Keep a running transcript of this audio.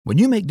When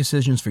you make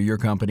decisions for your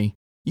company,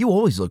 you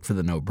always look for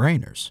the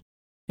no-brainers.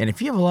 And if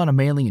you have a lot of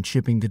mailing and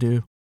shipping to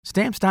do,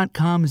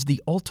 Stamps.com is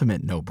the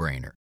ultimate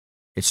no-brainer.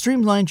 It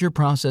streamlines your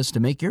process to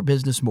make your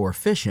business more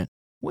efficient,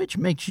 which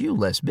makes you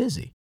less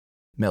busy.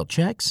 Mail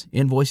checks,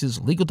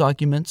 invoices, legal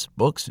documents,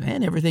 books,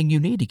 and everything you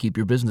need to keep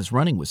your business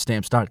running with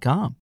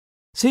Stamps.com.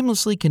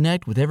 Seamlessly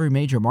connect with every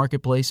major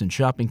marketplace and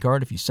shopping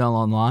cart if you sell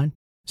online.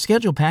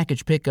 Schedule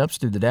package pickups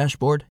through the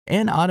dashboard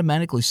and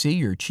automatically see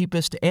your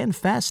cheapest and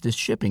fastest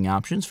shipping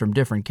options from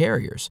different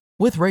carriers,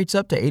 with rates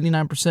up to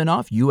 89%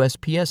 off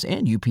USPS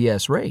and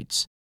UPS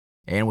rates.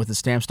 And with the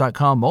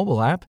Stamps.com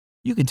mobile app,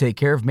 you can take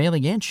care of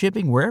mailing and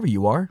shipping wherever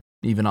you are,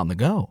 even on the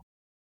go.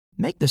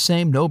 Make the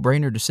same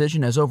no-brainer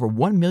decision as over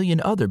 1 million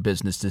other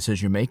business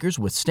decision makers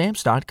with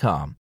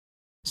Stamps.com.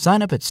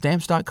 Sign up at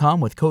Stamps.com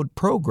with code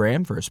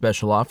PROGRAM for a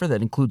special offer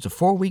that includes a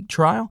 4-week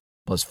trial,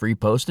 plus free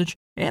postage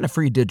and a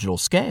free digital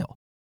scale.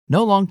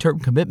 No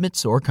long-term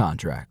commitments or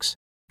contracts.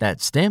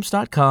 That's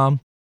Stamps.com,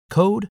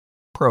 code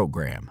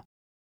PROGRAM.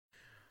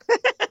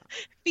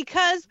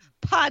 Because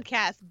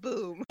podcast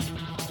boom.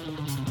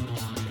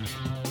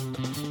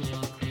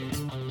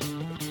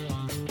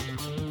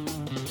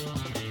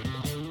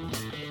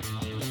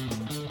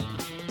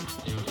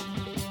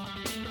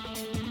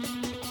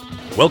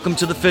 Welcome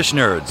to the Fish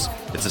Nerds.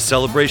 It's a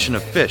celebration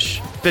of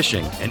fish,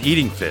 fishing, and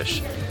eating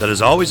fish that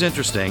is always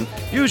interesting,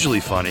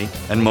 usually funny,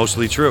 and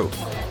mostly true.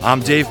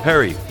 I'm Dave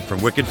Perry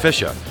from Wicked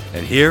Fisher,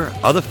 and here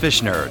are the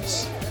Fish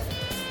Nerds.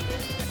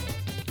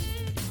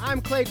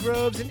 I'm Clay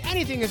Groves, and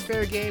anything is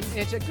fair game, and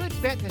it's a good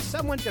bet that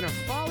someone's going to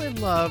fall in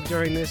love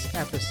during this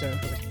episode.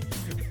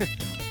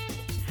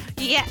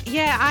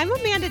 Yeah, I'm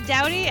Amanda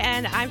Dowdy,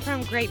 and I'm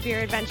from Great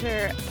Beer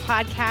Adventure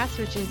Podcast,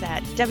 which is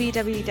at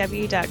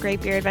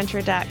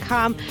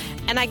www.greatbeeradventure.com.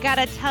 And I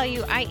gotta tell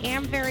you, I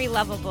am very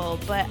lovable,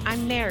 but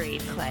I'm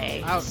married,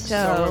 Clay. Oh,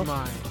 so am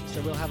I.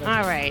 So we'll have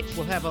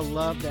a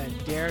love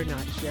that dare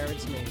not share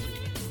its name.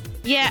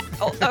 Yeah,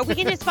 we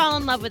can just fall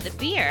in love with the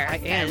beer. I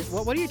am.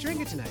 What are you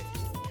drinking tonight?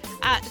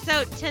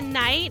 So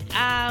tonight,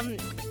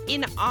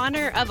 in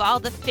honor of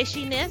all the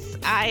fishiness,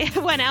 I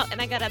went out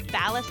and I got a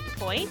Ballast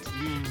Point.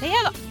 They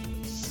have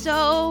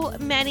so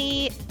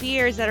many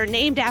beers that are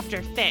named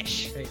after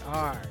fish. They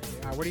are.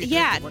 What are you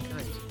drinking? What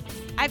kind?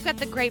 I've got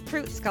the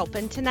grapefruit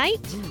Sculpin tonight.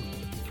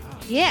 Wow.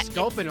 Yeah.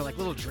 Sculpin are like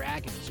little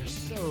dragons. They're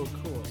so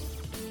cool.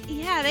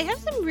 Yeah, they have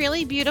some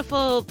really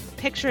beautiful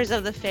pictures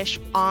of the fish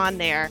on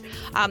there.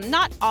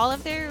 Not all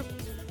of their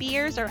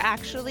beers are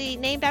actually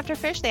named after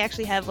fish. They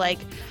actually have like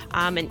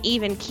an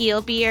even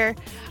keel beer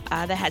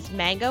that has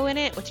mango in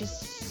it, which is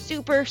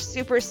super,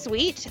 super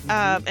sweet.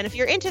 And if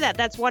you're into that,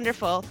 that's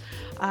wonderful.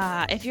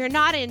 If you're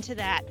not into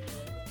that,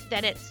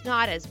 then it's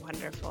not as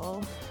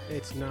wonderful.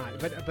 It's not.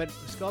 But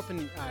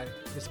Sculpin,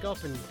 the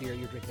Sculpin beer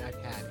you're drinking, I've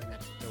had, and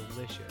that's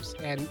delicious.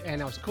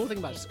 And I was cool thing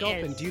about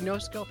Sculpin. Do you know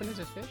Sculpin is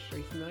a fish? Are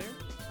you familiar?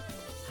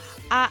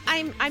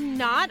 I'm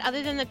not,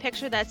 other than the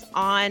picture that's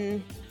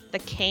on the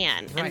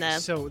can. Right.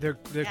 And so they're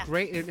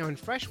great. You know, in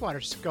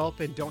freshwater,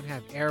 Sculpin don't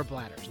have air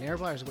bladders. And air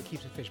bladders are what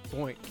keeps the fish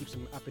buoyant, keeps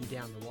them up and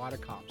down the water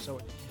column. So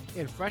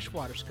in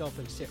freshwater,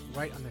 Sculpin sit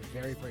right on the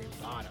very, very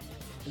bottom.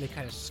 And they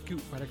kind of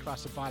scoot right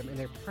across the bottom. And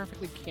they're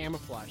perfectly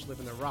camouflaged, live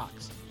in the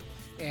rocks.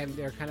 And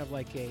they're kind of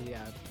like a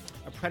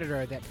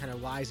predator that kind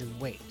of lies in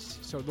wait.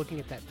 So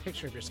looking at that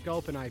picture of your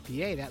Sculpin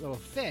IPA, that little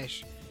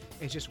fish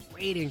is just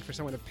waiting for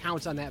someone to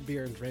pounce on that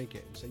beer and drink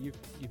it. So you've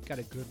got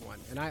a good one.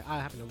 And I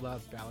happen to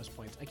love Ballast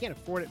Points. I can't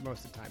afford it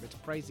most of the time. It's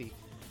pricey.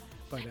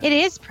 But it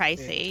is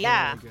pricey,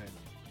 yeah. Really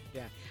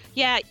good.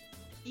 Yeah.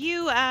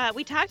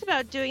 We talked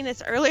about doing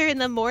this earlier in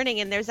the morning,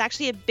 and there's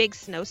actually a big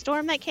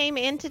snowstorm that came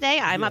in today.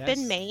 I'm up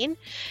in Maine,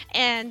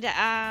 and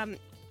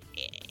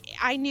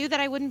I knew that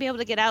I wouldn't be able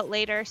to get out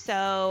later,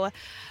 so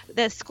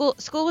the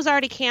school was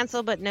already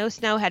canceled, but no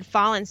snow had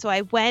fallen. So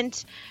I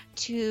went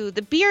to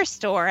the beer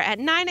store at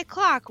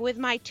 9:00 with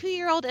my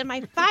 2-year-old and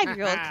my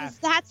 5-year-old, because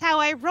that's how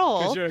I roll.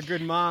 Because you're a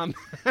good mom.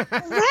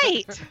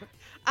 Right.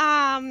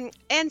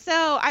 And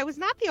so I was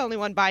not the only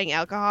one buying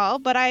alcohol,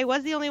 but I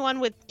was the only one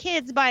with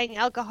kids buying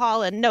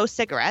alcohol and no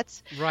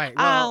cigarettes. Right.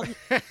 Well,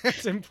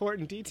 that's an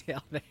important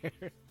detail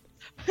there.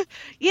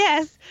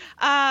 Yes.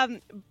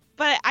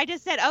 But I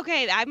just said,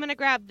 okay, I'm going to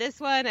grab this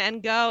one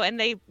and go. And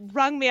they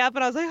rung me up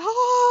and I was like,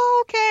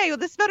 oh, okay. Well,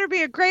 this better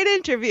be a great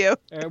interview.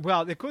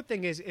 Well, the cool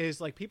thing is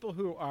like people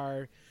who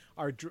are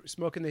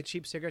smoking the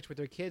cheap cigarettes with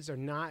their kids are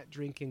not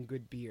drinking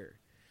good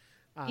beer.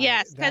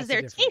 Yes, because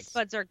their taste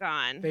buds are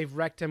gone. They've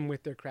wrecked them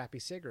with their crappy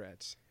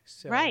cigarettes.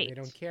 So right. They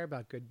don't care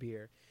about good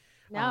beer.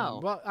 No.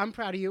 Well, I'm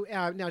proud of you.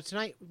 Now,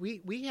 tonight,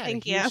 we had a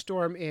huge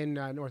storm in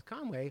North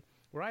Conway,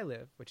 where I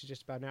live, which is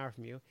just about an hour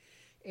from you.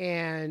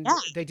 And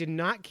they did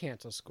not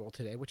cancel school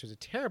today, which was a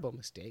terrible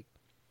mistake.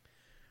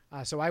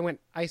 So I went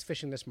ice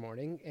fishing this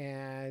morning,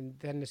 and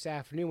then this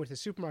afternoon went to the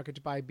supermarket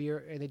to buy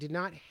beer, and they did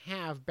not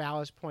have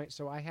Ballast Point,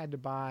 so I had to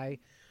buy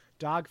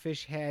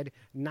Dogfish Head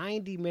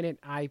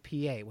 90-minute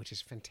IPA, which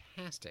is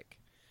fantastic.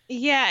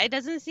 Yeah, it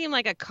doesn't seem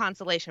like a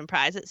consolation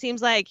prize. It seems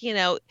like,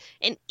 an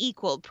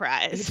equal It's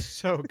prize.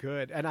 so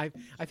good, and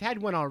I've had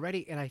one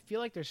already, and I feel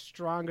like they're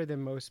stronger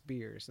than most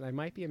beers. And I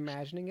might be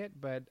imagining it,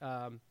 but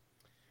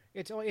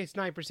it's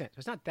 9%, so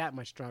it's not that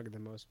much stronger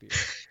than most beers.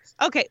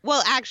 Okay,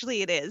 well,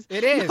 actually, it is.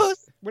 It is.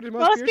 What do most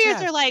Most beers beers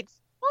have? are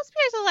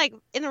like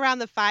in around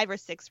the 5 or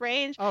 6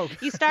 range. Oh,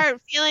 You start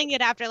feeling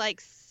it after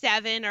like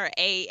 7 or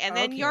 8, and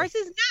then Okay. yours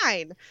is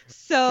 9. got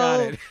So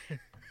it.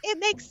 it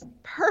makes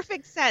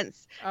perfect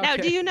sense. Now,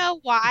 do Okay. you know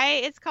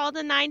why it's called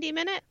a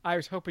 90-minute? I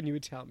was hoping you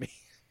would tell me.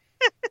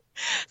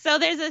 So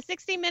there's a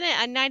 60-minute,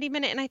 a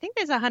 90-minute, and I think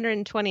there's a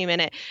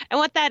 120-minute. And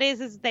what that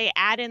is they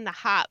add in the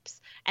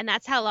hops, and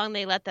that's how long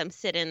they let them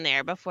sit in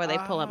there before they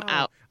pull them Oh,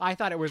 out. I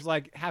thought it was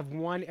like have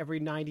one every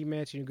 90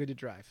 minutes and you're good to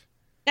drive.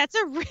 That's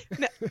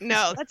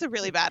no, that's a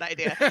really bad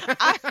idea.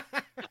 I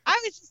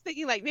was just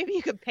thinking like maybe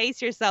you could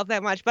pace yourself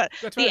that much, but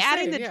That's what I was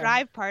adding saying, the yeah.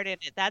 drive part in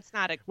it, that's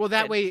not a Well,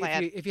 that good way,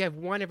 plan. if you have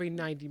one every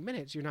 90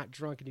 minutes, you're not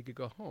drunk and you could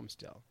go home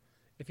still.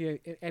 If you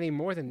any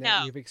more than that,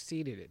 No. you've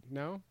exceeded it.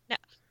 No?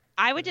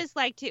 I would just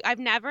like to I've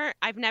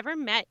never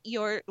met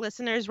your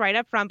listeners right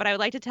up front, but I would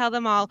like to tell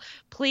them all,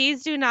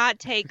 please do not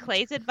take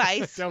Clay's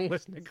advice Don't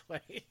listen to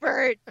Clay.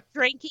 for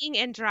drinking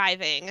and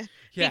driving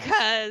Yes.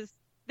 because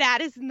that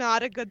is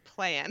not a good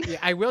plan. Yeah,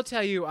 I will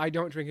tell you, I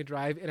don't drink and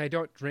drive, and I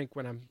don't drink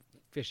when I'm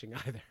fishing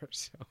either.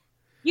 So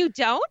You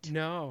don't?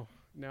 no,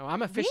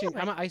 I'm an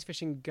ice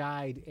fishing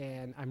guide,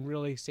 and I'm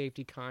really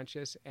safety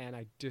conscious, and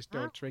I just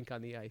don't Wow. drink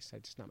on the ice.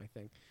 That's just not my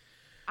thing.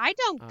 I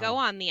don't go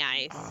on the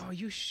ice. Oh,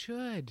 you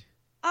should.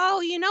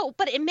 Oh,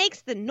 but it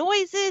makes the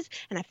noises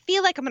and I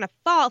feel like I'm going to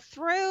fall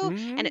through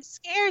Mhm. and it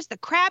scares the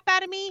crap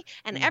out of me.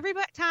 And Mm.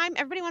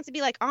 everybody wants to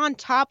be like on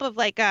top of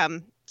like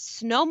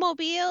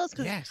snowmobiles.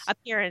 'Cause Yes. up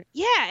here.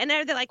 And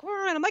they're like,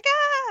 "Whir," and I'm like,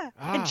 ah.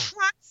 And Ah.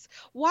 trucks.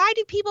 Why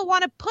do people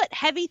want to put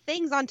heavy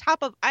things on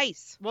top of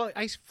ice? Well,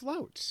 ice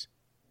floats,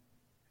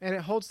 and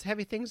it holds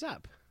heavy things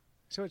up,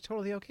 so it's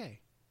totally okay.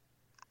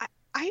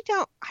 I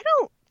don't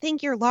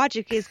think your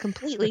logic is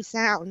completely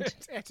sound.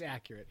 It's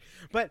accurate,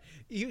 but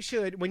you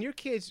should when your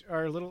kids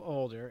are a little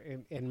older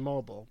and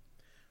mobile.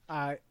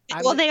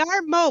 Well, they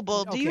are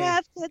mobile. Do you Okay.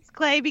 have kids,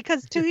 Clay?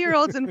 Because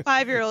 2-year-olds and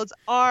 5-year-olds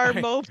are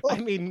mobile. I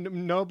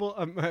mean,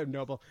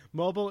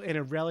 mobile in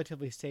a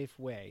relatively safe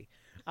way.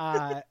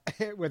 Because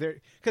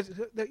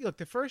look,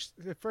 the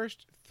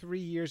first 3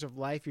 years of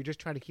life, you're just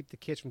trying to keep the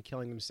kids from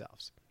killing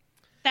themselves.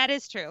 That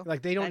is true.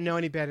 Like they don't know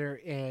any better,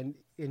 and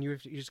you're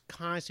just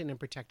constant in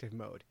protective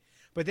mode.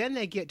 But then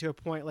they get to a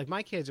point like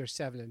my kids are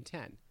 7 and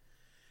 10.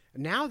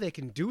 Now they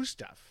can do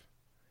stuff,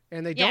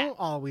 and they Yeah. don't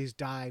always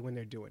die when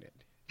they're doing it.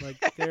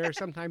 Like they're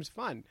sometimes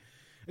fun.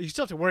 You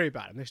still have to worry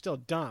about them. They're still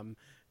dumb,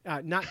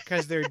 not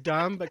because they're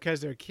dumb, but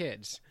because they're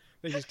kids.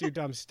 They just do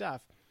dumb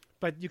stuff.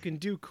 But you can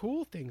do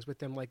cool things with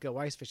them, like go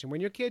ice fishing. When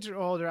your kids are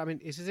older, I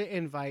mean, this is an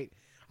invite.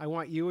 I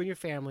want you and your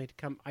family to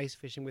come ice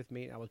fishing with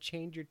me. I will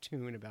change your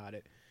tune about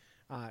it.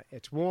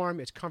 It's warm,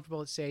 it's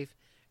comfortable, it's safe,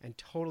 and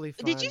totally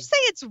fun. Did you say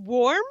it's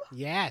warm?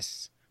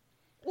 Yes.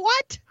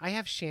 What? I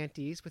have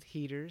shanties with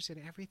heaters and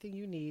everything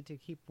you need to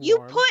keep warm. You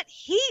put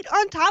heat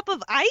on top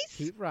of ice?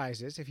 Heat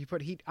rises. If you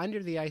put heat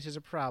under the ice, is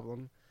a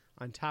problem.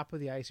 On top of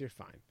the ice, you're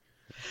fine.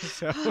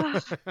 So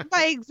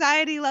My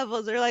anxiety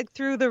levels are like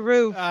through the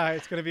roof.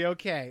 it's going to be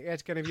okay.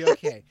 It's going to be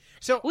okay.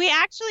 So We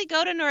actually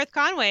go to North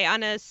Conway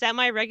on a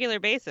semi-regular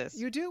basis.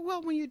 you do?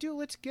 Well, when you do,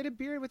 let's get a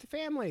beer with the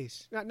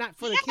families. Not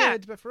for the Yeah.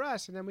 kids, but for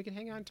us, and then we can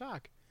hang out and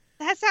talk.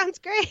 That sounds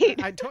great.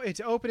 It's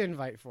an open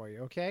invite for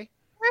you, okay?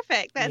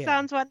 Perfect. That Yeah.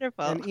 sounds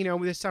wonderful. And,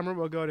 this summer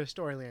we'll go to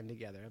Storyland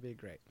together. It'll be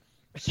great.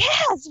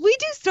 Yes, we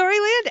do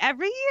Storyland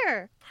every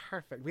year.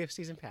 Perfect. We have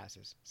season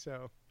passes.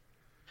 So,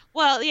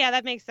 Well, yeah,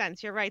 that makes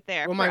sense. You're right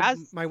there. well, For my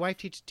us, my wife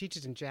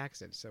teaches in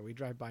Jackson, so we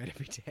drive by it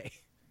every day.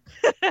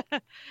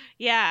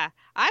 yeah,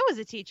 I was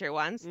a teacher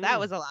once. That Mm.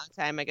 was a long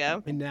time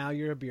ago. And now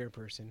you're a beer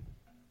person.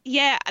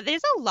 Yeah,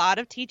 there's a lot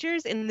of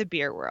teachers in the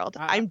beer world.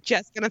 Uh, I'm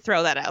just going to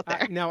throw that out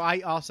there. No,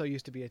 I also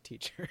used to be a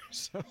teacher.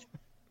 So,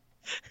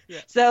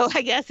 So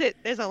I guess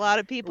there's a lot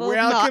of people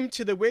welcome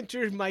to the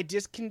winter of my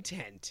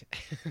discontent.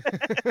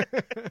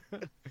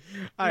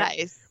 All right,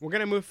 nice. we're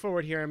gonna move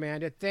forward here,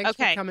 Amanda. Thanks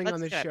for Okay, coming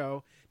on let's the do it.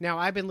 show. Now,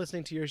 I've been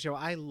listening to your show.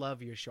 I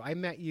love your show. I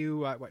met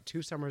you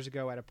 2 summers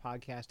ago at a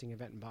podcasting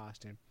event in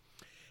Boston.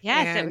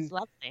 Yes, it was And-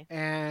 lovely.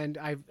 And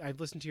I've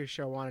listened to your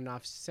show on and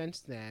off since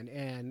then.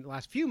 And the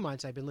last few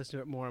months, I've been listening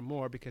to it more and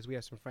more because we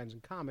have some friends in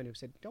common who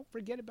said, "Don't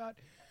forget about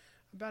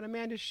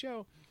Amanda's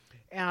show."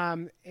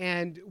 And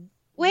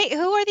Wait,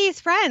 who are these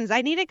friends?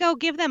 I need to go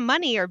give them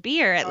money or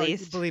beer at oh,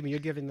 least. believe me, you're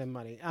giving them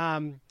money.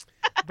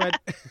 But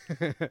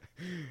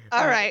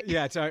All right.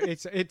 yeah, it's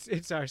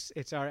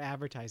our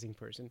advertising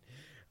person.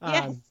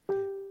 Yes.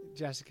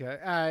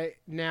 Jessica.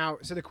 Now,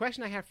 so the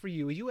question I have for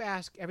you, you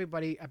ask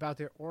everybody about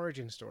their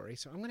origin story.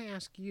 So I'm going to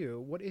ask you,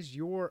 what is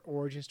your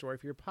origin story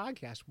for your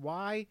podcast?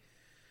 Why,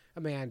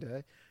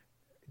 Amanda,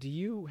 do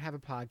you have a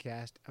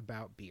podcast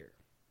about beer?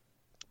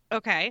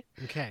 Okay.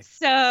 Okay.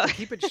 So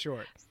Keep it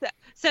short.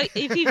 So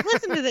if you've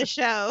listened to the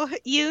show,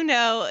 you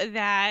know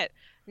that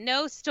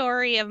No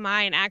story of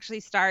mine actually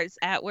starts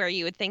at where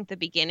you would think the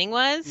beginning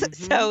was.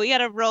 So we got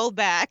to roll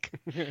back.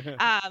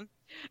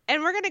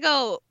 And we're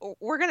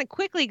going to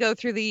quickly go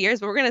through the years,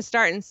 but we're going to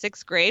start in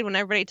 6th grade when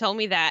everybody told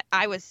me that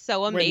I was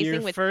so amazing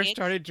when you with first kids.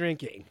 started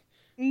drinking.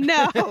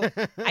 No,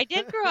 I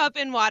did grow up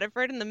in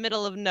Waterford in the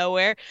middle of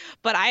nowhere,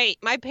 but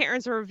my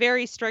parents were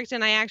very strict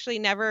and I actually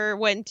never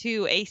went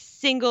to a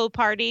single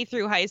party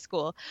through high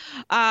school.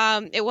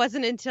 It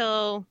wasn't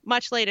until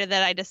much later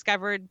that I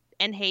discovered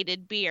and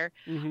hated beer.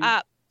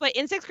 But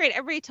in 6th grade,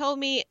 everybody told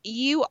me,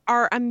 you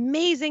are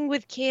amazing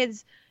with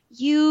kids.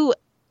 You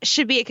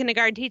should be a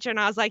kindergarten teacher. And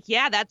I was like,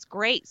 yeah, that's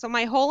great. So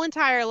my whole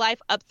entire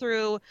life up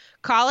through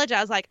college, I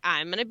was like,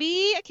 I'm going to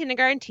be a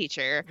kindergarten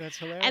teacher. That's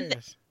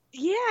hilarious.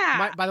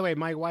 Yeah. By the way,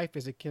 my wife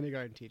is a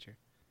kindergarten teacher.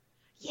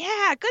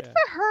 Yeah, good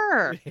for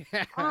her.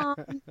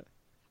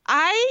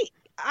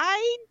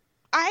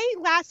 I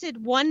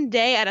lasted one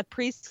day at a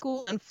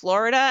preschool in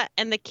Florida,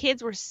 and the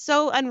kids were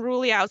so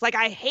unruly. I was like,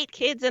 I hate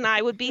kids, and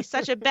I would be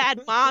such a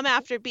bad mom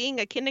after being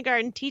a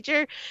kindergarten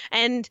teacher.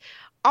 And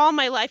all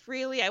my life,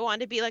 really, I wanted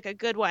to be like a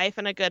good wife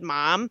and a good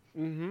mom.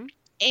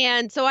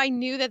 And so I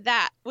knew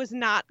that was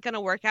not going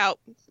to work out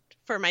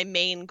for my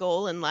main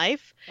goal in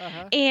life.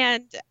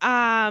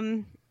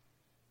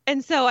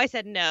 And so I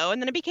said no,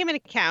 and then I became an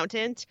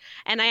accountant,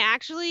 and I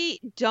actually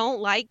don't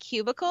like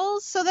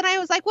cubicles. So then I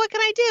was like, what can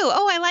I do?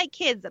 Oh, I like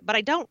kids, but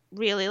I don't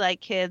really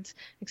like kids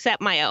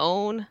except my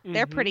own.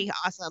 They're pretty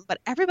awesome, but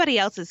everybody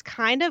else is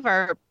kind of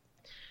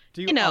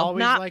Do you always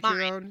not like mine.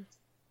 your own?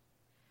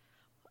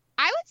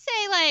 I would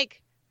say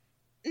like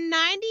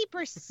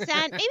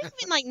 90%, maybe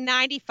even like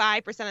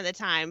 95% of the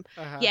time.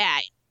 Yeah.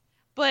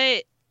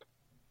 But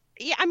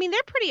yeah, I mean,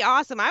 they're pretty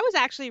awesome. I was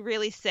actually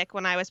really sick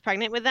when I was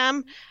pregnant with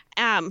them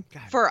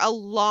for a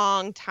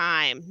long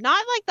time.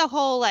 Not like the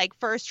whole like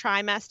first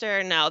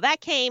trimester. No, that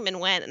came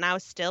and went and I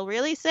was still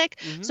really sick.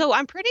 So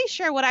I'm pretty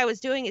sure what I was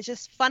doing is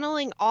just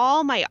funneling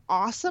all my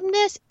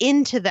awesomeness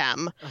into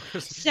them.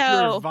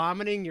 So you're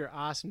vomiting your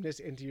awesomeness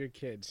into your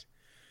kids.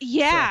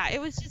 Yeah, it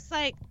was just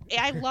like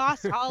I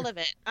lost all of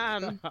it.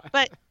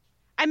 But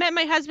I met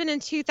my husband in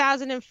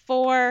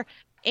 2004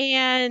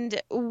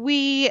 and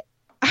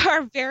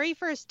our very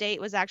first date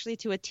was actually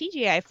to a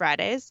TGI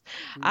Fridays.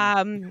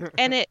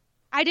 And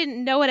I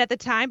didn't know it at the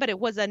time, but it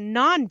was a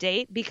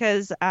non-date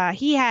because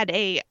he had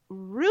a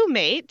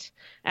roommate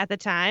at the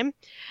time.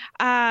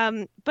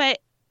 But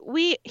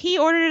he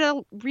ordered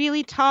a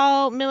really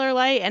tall Miller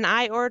Lite and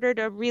I ordered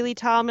a really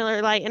tall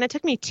Miller Lite, and it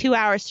took me 2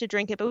 hours to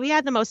drink it, but we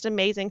had the most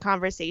amazing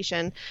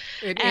conversation.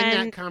 In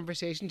that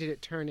conversation, did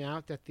it turn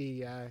out that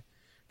the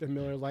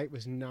Miller Lite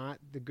was not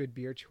the good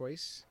beer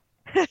choice?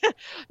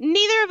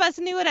 Neither of us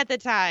knew it at the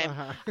time.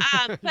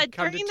 But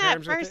come during to that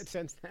terms first, with it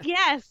since then?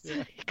 yes,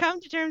 Yeah.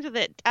 come to terms with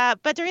it.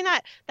 But during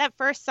that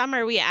first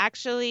summer,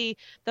 the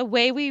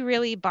way we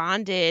really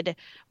bonded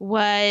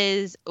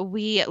was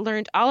we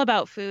learned all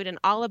about food and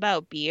all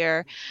about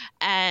beer,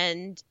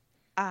 and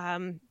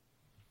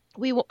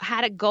we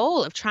had a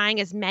goal of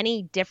trying as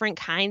many different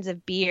kinds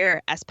of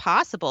beer as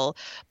possible.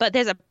 But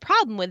there's a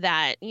problem with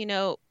that.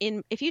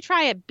 If you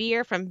try a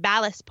beer from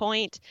Ballast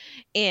Point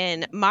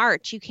in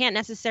March, you can't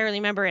necessarily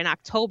remember in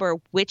October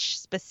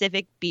which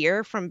specific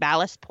beer from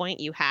Ballast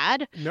Point you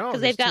had. No, because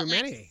they've got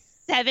like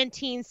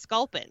 17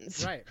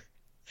 Sculpins. Right.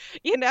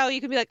 You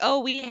can be like,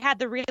 oh, we had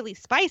the really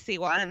spicy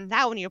one.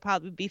 That one you'll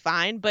probably be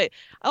fine. But,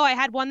 oh, I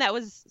had one that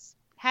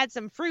had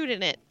some fruit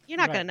in it. You're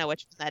not going to know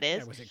which one that is.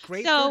 Yeah, was it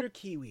grapefruit or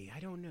kiwi? I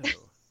don't know.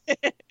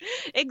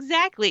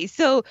 Exactly.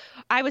 So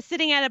I was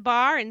sitting at a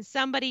bar and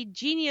somebody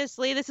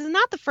geniusly, this is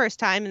not the first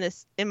time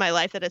in my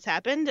life that it's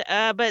happened,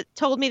 but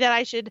told me that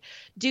I should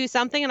do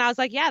something. And I was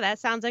like, yeah, that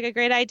sounds like a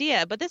great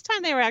idea. But this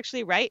time they were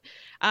actually right.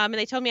 And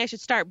they told me I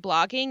should start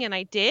blogging, and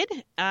I did.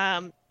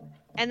 And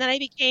then I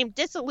became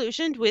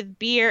disillusioned with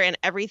beer and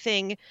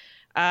everything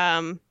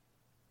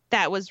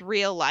that was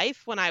real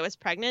life when I was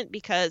pregnant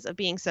because of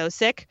being so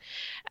sick.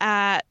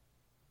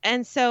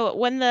 And so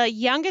when the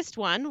youngest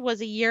one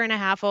was a year and a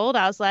half old,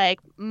 I was like,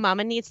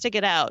 Mama needs to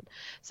get out.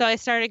 So I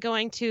started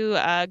going to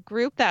a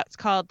group that's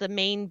called the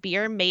Maine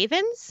Beer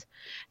Mavens.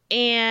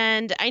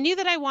 And I knew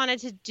that I wanted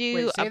to do...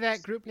 Wait, say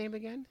that group name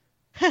again?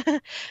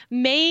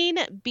 Maine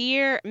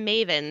Beer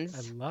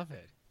Mavens. I love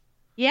it.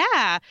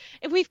 Yeah.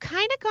 We've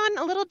kind of gone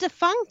a little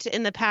defunct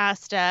in the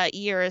past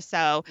year or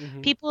so.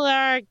 People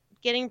are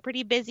getting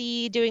pretty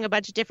busy doing a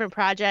bunch of different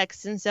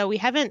projects. And so we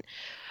haven't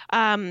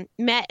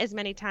met as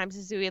many times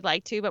as we would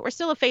like to, but we're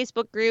still a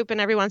Facebook group,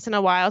 and every once in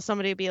a while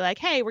somebody will be like,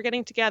 hey, we're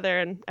getting together,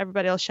 and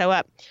everybody will show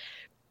up.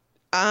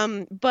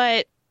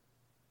 But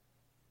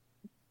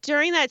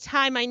during that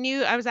time, I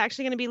knew I was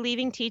actually going to be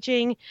leaving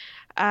teaching.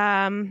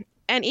 And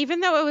even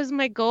though it was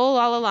my goal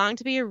all along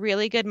to be a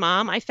really good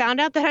mom, I found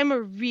out that I'm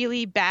a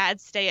really bad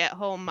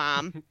stay-at-home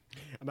mom.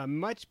 I'm a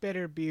much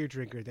better beer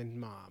drinker than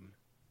Mom.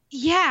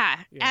 Yeah,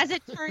 as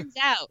it turns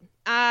out.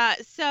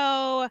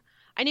 So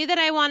I knew that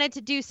I wanted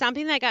to do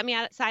something that got me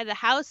outside the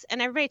house, and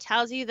everybody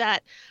tells you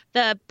that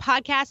the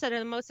podcasts that are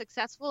the most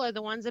successful are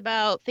the ones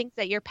about things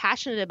that you're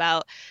passionate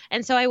about.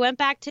 And so I went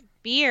back to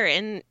beer,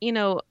 and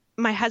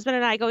my husband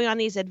and I going on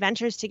these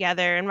adventures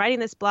together and writing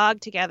this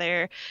blog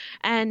together,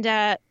 and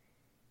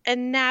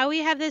now we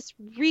have this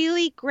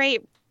really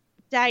great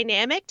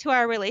dynamic to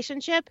our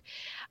relationship.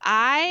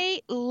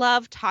 I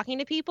love talking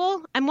to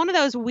people. I'm one of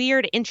those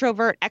weird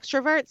introvert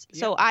extroverts. Yeah.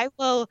 So I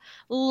will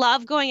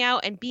love going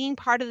out and being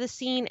part of the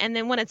scene. And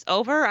then when it's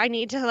over, I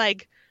need to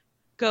like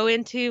go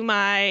into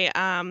my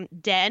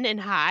den and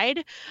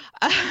hide.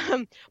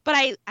 But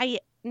I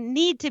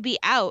need to be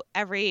out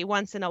every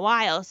once in a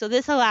while. So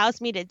this allows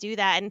me to do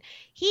that. And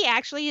he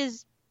actually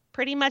is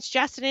pretty much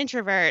just an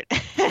introvert.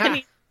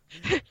 And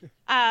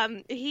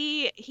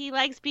he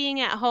likes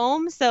being at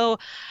home. So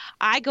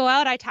I go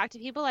out, I talk to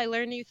people, I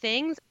learn new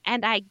things,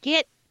 and I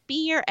get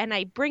beer and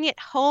I bring it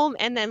home,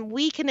 and then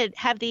we can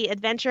have the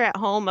adventure at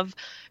home of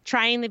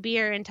trying the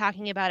beer and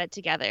talking about it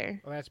together.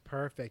 Well, that's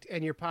perfect.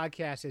 And your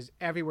podcast is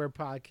everywhere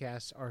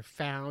podcasts are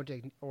found,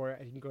 or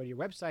you can go to your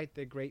website,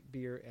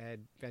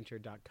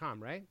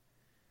 thegreatbeeradventure.com, right?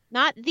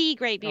 Not the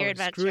Great Beer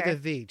Adventure. Screw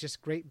the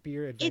just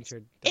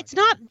greatbeeradventure.com. It's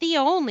not the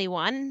only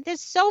one.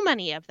 There's so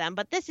many of them,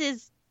 but this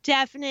is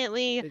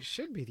definitely. It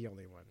should be the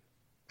only one.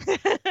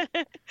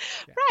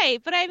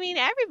 Right, but I mean,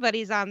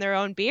 everybody's on their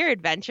own beer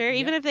adventure,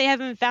 even if they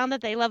haven't found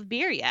that they love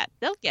beer yet.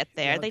 They'll get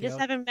there. They just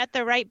haven't met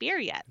the right beer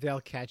yet.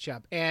 They'll catch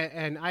up.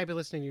 And I've been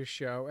listening to your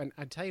show, and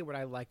I'll tell you what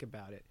I like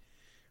about it.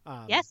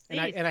 Yes, and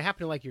I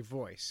happen to like your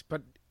voice,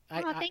 but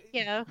thank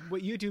you.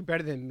 What you do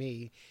better than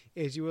me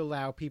is you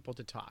allow people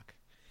to talk,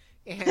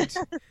 and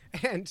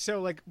and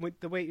so like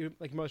the way you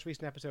like most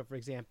recent episode, for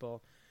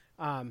example,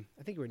 I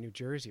think you were in New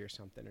Jersey or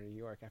something, or New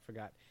York, I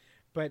forgot,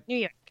 but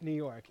New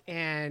York,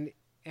 and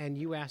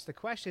you ask the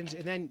questions,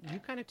 and then you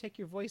kind of take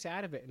your voice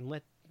out of it and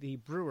let the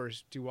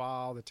brewers do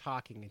all the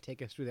talking and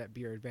take us through that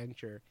beer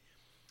adventure,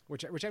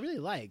 which I really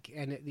like.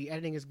 And the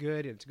editing is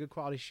good, and it's a good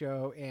quality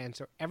show. And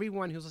so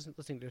everyone who's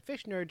listening to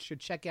Fish Nerds should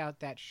check out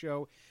that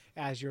show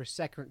as your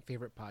second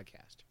favorite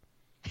podcast.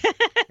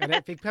 And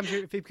if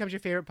it becomes your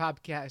favorite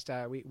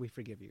podcast, we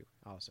forgive you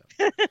also,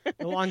 as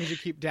long as you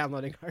keep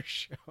downloading our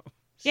show.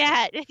 So.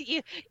 Yeah,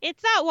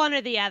 it's not one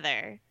or the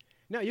other.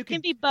 No, you can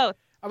be both.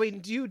 I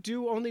mean, do you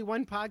do only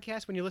one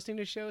podcast when you're listening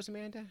to shows,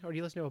 Amanda, or do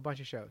you listen to a bunch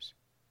of shows?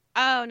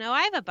 Oh no,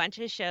 I have a bunch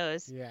of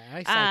shows. Yeah,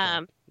 I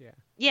cycle.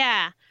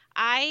 Yeah,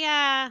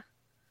 I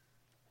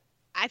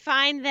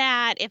find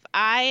that if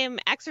I am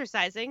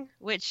exercising,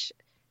 which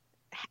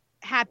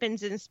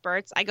happens in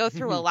spurts, I go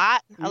through a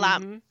lot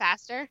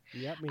faster.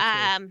 Yep, me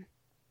too.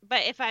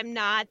 But if I'm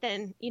not,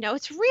 then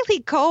it's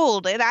really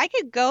cold, and I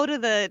could go to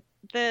the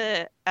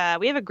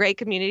we have a great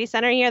community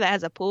center here that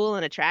has a pool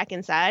and a track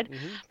inside,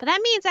 but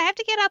that means I have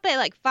to get up at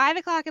like 5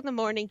 o'clock in the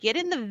morning, get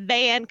in the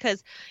van,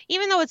 because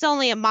even though it's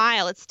only a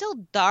mile, it's still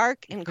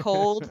dark and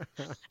cold,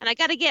 and I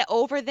got to get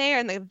over there,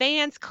 and the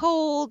van's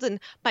cold, and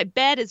my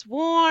bed is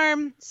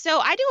warm. So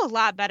I do a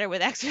lot better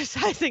with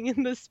exercising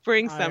in the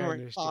spring, summer,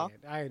 and fall.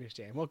 I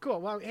understand. Well, cool.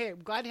 Well, hey,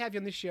 I'm glad to have you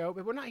on the show,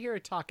 but we're not here to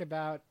talk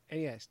about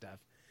any of that stuff.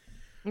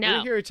 No,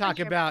 we're here to talk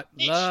about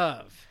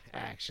love.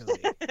 Actually,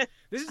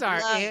 this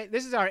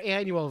is our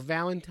annual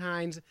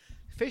Valentine's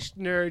Fish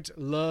Nerds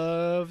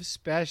Love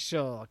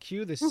Special.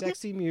 Cue the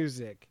sexy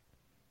music.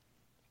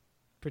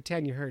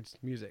 Pretend you heard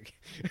music.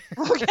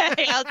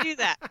 Okay, I'll do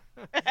that.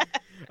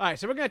 All right,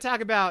 so we're going to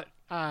talk about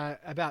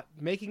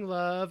making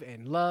love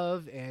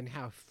and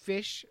how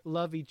fish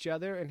love each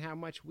other and how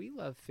much we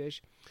love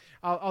fish.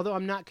 Although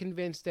I'm not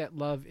convinced that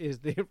love is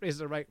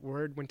the right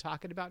word when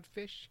talking about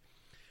fish.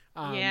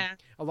 A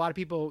lot of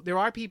people, there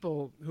are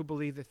people who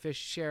believe that fish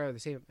share the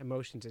same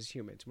emotions as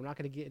humans. We're not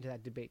going to get into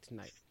that debate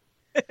tonight.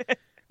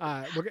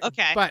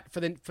 Okay. But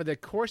for the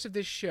course of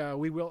this show,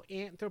 we will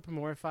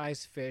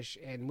anthropomorphize fish,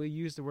 and we'll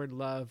use the word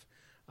love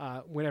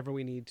whenever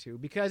we need to,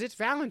 because it's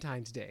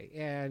Valentine's Day,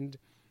 and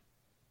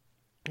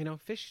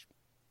fish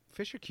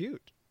are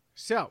cute.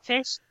 So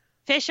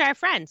fish are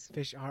friends.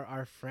 Fish are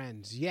our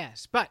friends.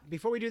 Yes. But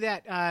before we do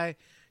that,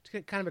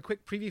 kind of a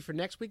quick preview for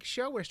next week's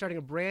show. We're starting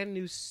a brand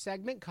new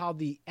segment called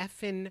the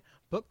Effin'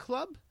 Book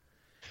Club.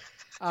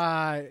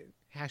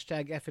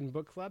 Hashtag Effin'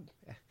 Book Club.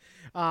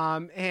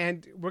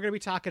 And we're going to be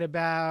talking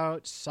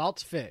about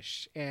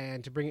saltfish.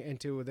 And to bring it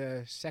into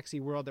the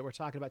sexy world that we're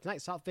talking about tonight,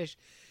 saltfish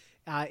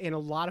in a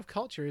lot of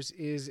cultures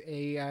is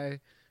a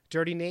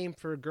dirty name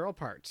for girl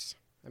parts.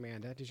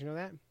 Amanda, did you know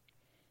that?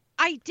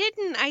 I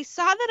didn't. I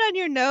saw that on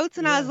your notes,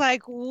 and I was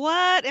like,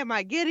 what am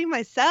I getting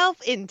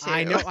myself into?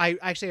 I know. I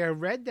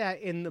read that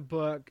in the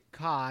book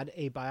Cod,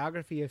 A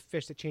Biography of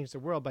Fish That Changed the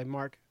World by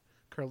Mark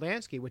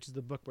Kurlansky, which is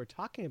the book we're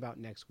talking about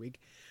next week.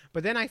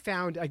 But then I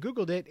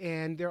Googled it,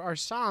 and there are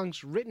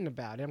songs written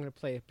about it. I'm going to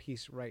play a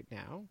piece right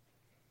now.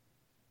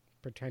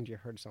 Pretend you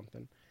heard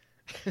something.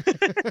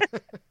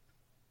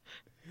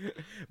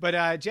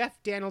 But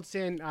Jeff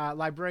Donaldson,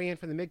 librarian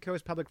from the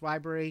Midcoast Public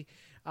Library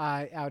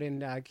out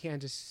in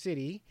Kansas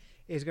City,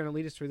 is going to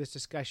lead us through this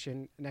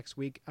discussion next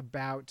week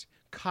about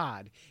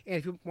cod. And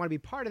if you want to be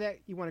part of that,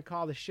 you want to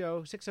call the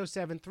show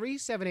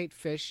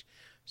 607-378-FISH,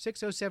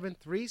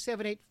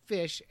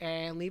 607-378-FISH,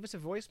 and leave us a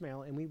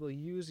voicemail, and we will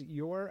use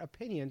your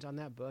opinions on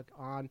that book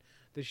on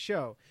the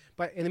show.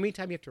 But in the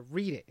meantime, you have to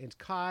read it. It's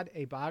Cod,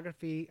 A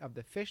Biography of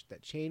the Fish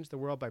That Changed the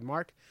World by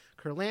Mark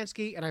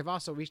Kurlansky. And I've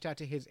also reached out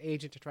to his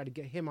agent to try to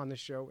get him on the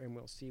show, and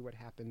we'll see what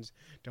happens.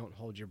 Don't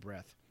hold your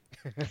breath.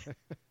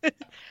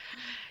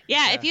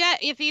 Yeah,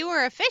 if you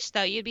were a fish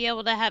though, you'd be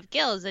able to have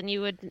gills and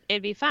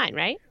it'd be fine,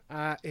 right?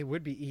 It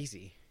would be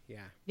easy.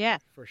 Yeah,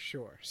 for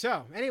sure.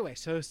 So anyway,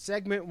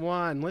 segment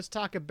 1, let's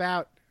talk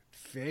about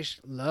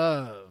fish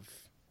love.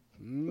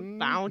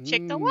 Oh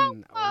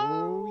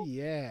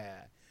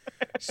yeah.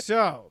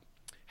 So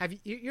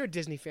you're a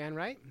Disney fan,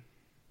 right?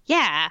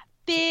 Yeah,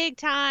 big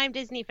time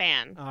Disney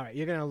fan. All right,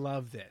 you're gonna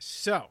love this.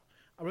 So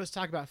let's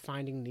talk about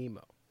Finding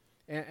Nemo.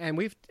 And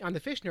we've on the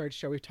Fish Nerds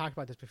show, we've talked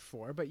about this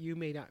before, but you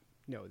may not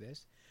know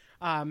this.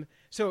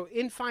 So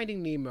in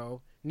Finding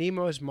Nemo,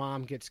 Nemo's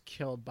mom gets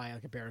killed by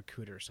like a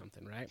barracuda or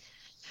something, right?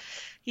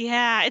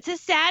 Yeah, it's a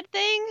sad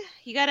thing.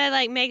 You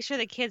gotta make sure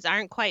the kids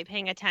aren't quite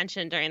paying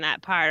attention during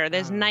that part, or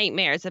there's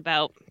nightmares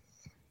about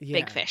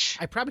big fish.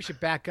 I probably should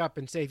back up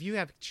and say, if you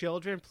have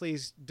children,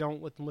 please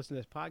don't let them listen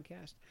to this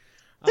podcast.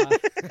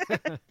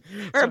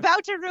 We're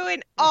about to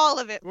ruin all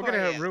of it. We're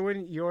going to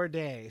ruin your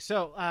day.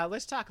 So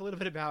let's talk a little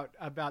bit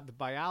about the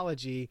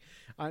biology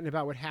and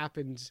about what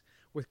happens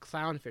with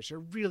clownfish. They're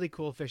really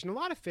cool fish, and a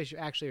lot of fish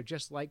actually are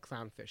just like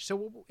clownfish.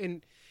 So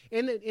in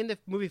the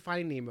movie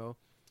Finding Nemo,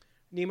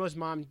 Nemo's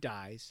mom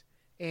dies,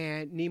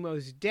 and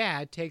Nemo's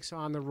dad takes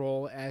on the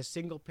role as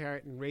single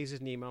parent and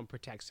raises Nemo and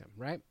protects him,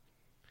 right?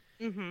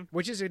 Mm-hmm.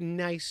 Which is a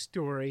nice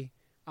story.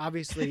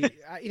 Obviously,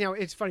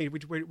 it's funny.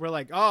 We're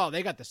like, oh,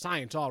 they got the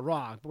science all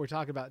wrong. But we're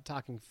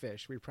talking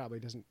fish. We probably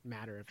doesn't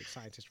matter if the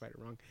science is right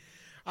or wrong.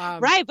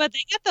 Right, but they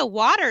got the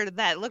water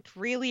that looked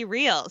really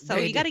real. So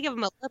you got to give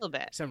them a little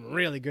bit. Some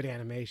really good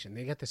animation.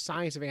 They got the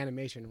science of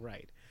animation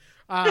right.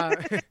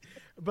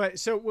 But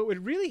so what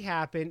would really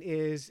happen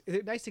is,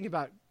 the nice thing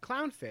about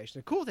clownfish,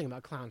 the cool thing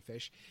about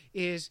clownfish,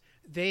 is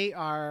they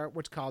are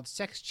what's called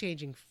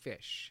sex-changing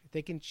fish.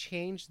 They can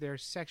change their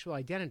sexual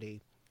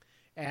identity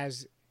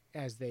as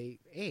they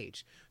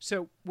age.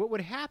 So what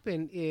would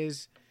happen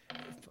is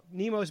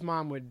Nemo's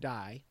mom would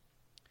die,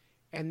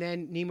 and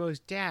then Nemo's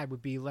dad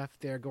would be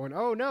left there going,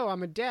 oh no,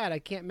 I'm a dad, I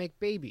can't make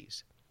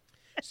babies.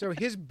 So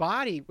his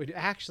body would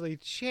actually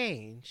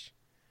change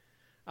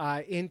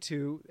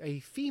into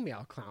a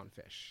female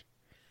clownfish.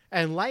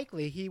 And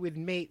likely he would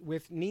mate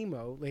with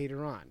Nemo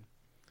later on.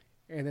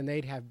 And then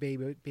they'd have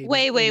babies.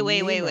 Wait.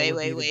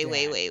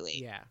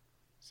 Yeah.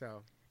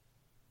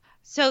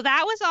 So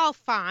that was all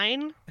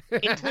fine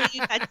until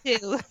you got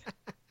to.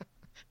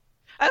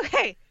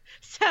 Okay.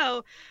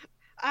 So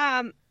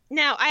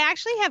now I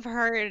actually have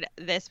heard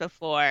this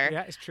before.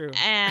 Yeah, it's true.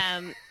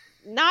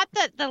 Not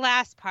the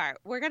last part.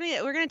 We're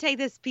gonna take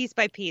this piece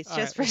by piece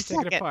just for a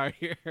second. Take it apart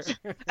here.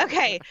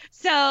 Okay.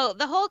 So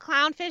the whole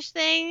clownfish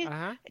thing,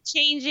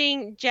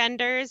 changing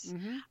genders.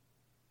 Mm-hmm.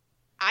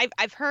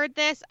 I've heard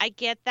this. I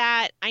get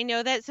that. I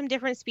know that some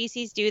different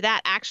species do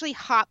that. Actually,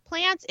 hop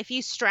plants, if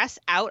you stress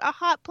out a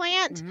hop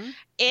plant,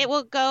 it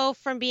will go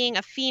from being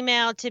a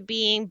female to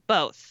being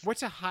both.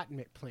 What's a hot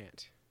mitt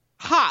plant?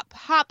 Hop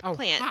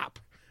plant. Hop.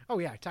 Oh,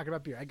 yeah. Talking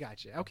about beer. I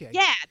got you. Okay.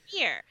 Yeah,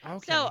 beer.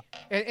 Okay. So,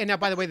 and now,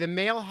 by the way, the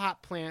male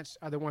hop plants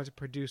are the ones that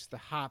produce the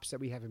hops that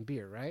we have in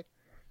beer, right?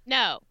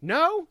 No.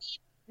 No?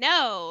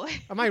 No.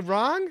 Am I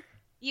wrong?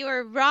 You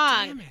were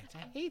wrong. Damn it.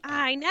 I hate that.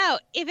 I know.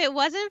 If it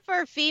wasn't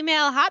for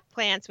female hop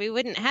plants, we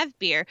wouldn't have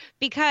beer,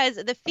 because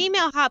the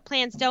female hop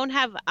plants don't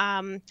have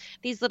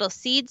these little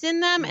seeds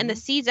in them, and the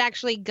seeds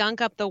actually gunk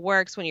up the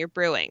works when you're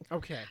brewing.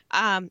 Okay.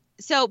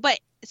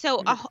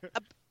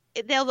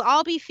 They'll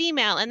all be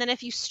female, and then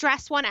if you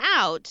stress one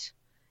out,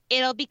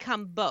 it'll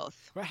become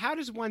both. Well, how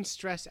does one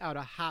stress out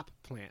a hop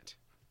plant?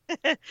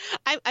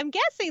 I'm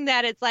guessing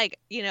that it's like,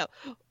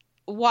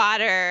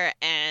 water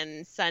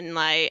and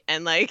sunlight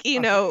and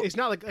It's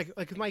not like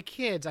with my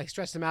kids, I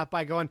stress them out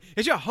by going,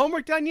 is your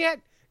homework done yet?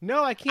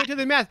 No, I can't do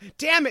the math.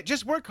 Damn it,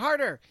 just work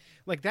harder.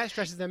 Like, that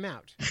stresses them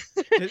out.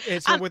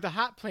 And so with the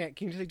hot plant,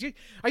 can you just say,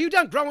 are you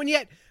done growing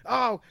yet?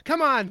 Oh,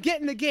 come on,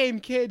 get in the game,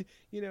 kid.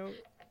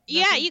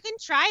 Yeah, you can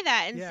try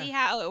that and see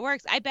how it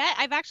works. I bet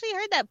I've actually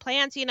heard that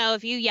plants,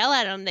 if you yell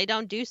at them, they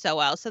don't do so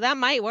well. So that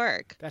might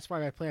work. That's why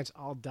my plants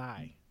all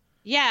die.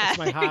 Yeah. That's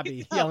my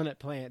hobby, yelling at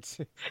plants.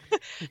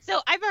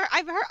 So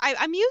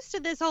I'm used to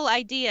this whole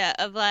idea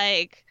of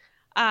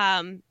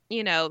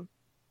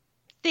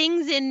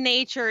things in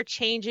nature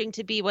changing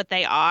to be what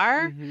they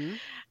are. Mm-hmm.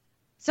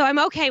 So I'm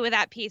okay with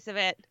that piece of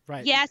it.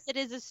 Right. Yes, it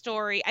is a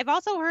story. I've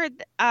also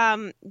heard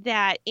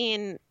that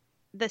in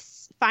the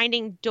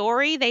Finding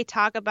Dory, they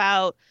talk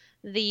about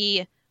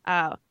the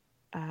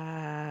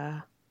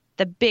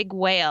big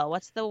whale.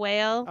 What's the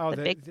whale? Oh,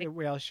 the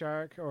whale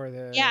shark or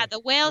the... Yeah, the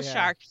whale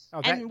shark.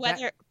 Oh,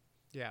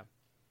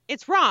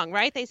 it's wrong,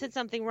 right? They said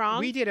something wrong.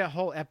 We did a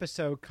whole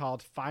episode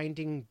called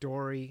Finding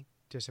Dory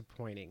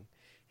Disappointing.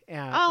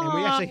 And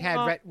we actually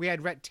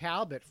had Rhett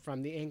Talbot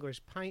from the Anglers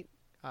Pint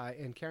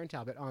and Karen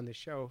Talbot on the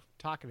show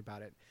talking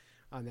about it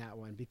on that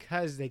one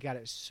because they got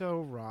it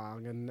so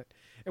wrong. And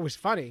it was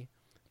funny,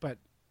 but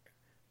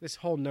this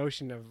whole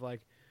notion of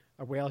like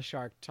a whale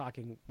shark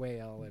talking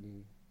whale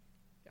and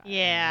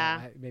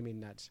it made me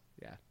nuts.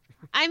 Yeah.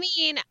 I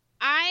mean,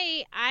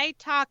 I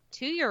talk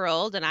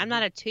 2-year-old and I'm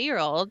not a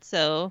 2-year-old,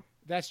 so.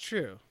 That's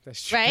true.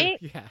 That's true. Right?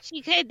 Yeah.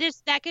 She could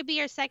that could be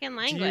her second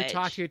language. Do you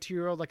talk to your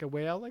 2-year-old like a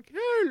whale? Like,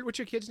 hey, what's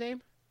your kid's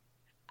name?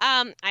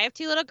 I have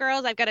 2 little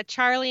girls. I've got a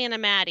Charlie and a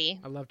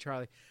Maddie. I love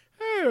Charlie.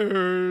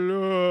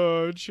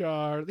 Hello,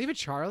 Charlie. You have a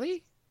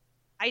Charlie?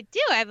 I do.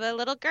 I have a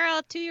little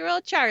girl,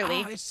 2-year-old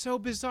Charlie. Oh, it's so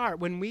bizarre.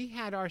 When we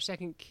had our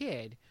second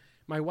kid,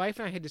 my wife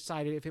and I had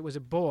decided if it was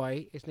a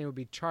boy, his name would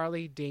be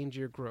Charlie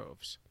Danger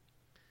Groves.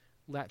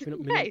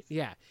 Nice.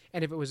 Yeah.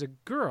 And if it was a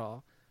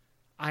girl,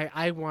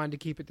 I wanted to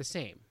keep it the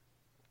same.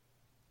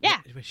 Yeah.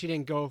 But she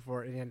didn't go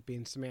for it. It ended up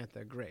being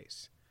Samantha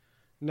Grace.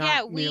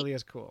 Not nearly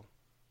as cool.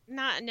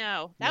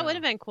 That would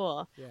have been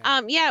cool.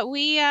 Yeah.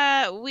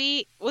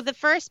 We with the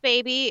first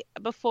baby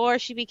before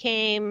she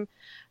became,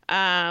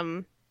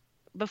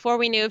 before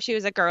we knew if she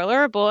was a girl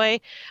or a boy,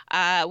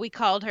 we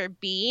called her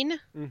Bean.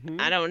 Mm-hmm.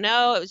 I don't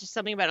know. It was just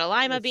something about a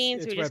lima bean,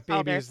 so we just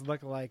called her. It's what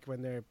babies look like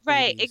when they're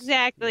right, babies.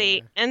 exactly.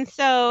 Yeah. And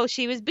so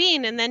she was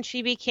Bean, and then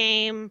she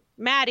became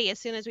Maddie as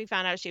soon as we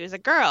found out she was a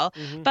girl.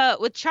 Mm-hmm. But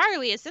with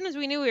Charlie, as soon as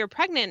we knew we were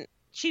pregnant,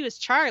 she was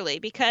Charlie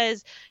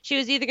because she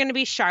was either going to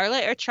be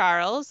Charlotte or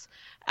Charles,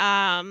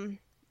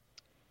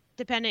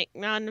 depending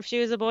on if she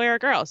was a boy or a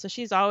girl. So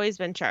she's always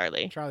been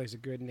Charlie. Charlie's a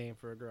good name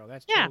for a girl.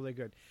 That's totally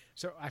good.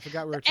 So I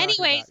forgot we were talking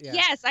Anyways, about.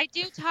 yes, I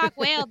do talk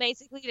whale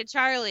basically to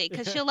Charlie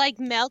because she'll like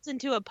melt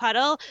into a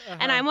puddle.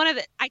 And I'm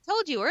I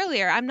told you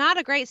earlier, I'm not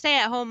a great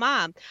stay-at-home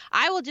mom.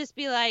 I will just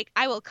be like,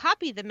 I will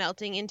copy the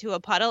melting into a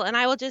puddle and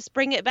I will just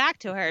bring it back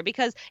to her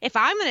because if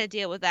I'm going to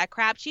deal with that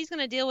crap, she's going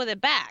to deal with it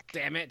back.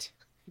 Damn it.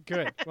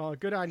 Good. Well,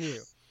 good on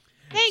you.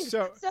 Thanks.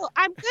 So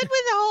I'm good with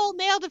the whole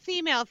male to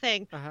female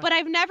thing, but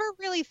I've never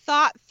really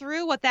thought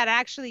through what that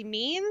actually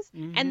means.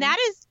 Mm-hmm. And that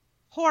is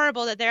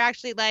horrible that they're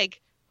actually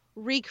like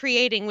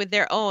recreating with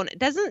their own. It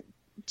doesn't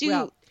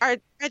are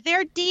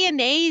their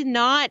DNA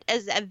not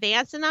as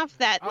advanced enough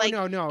that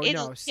it'll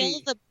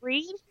kill the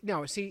breed?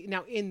 No, see,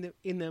 now in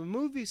the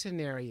movie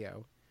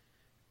scenario,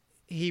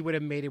 he would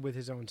have mated with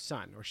his own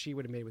son, or she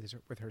would have mated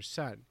with her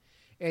son.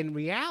 In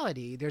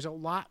reality, there's a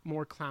lot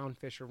more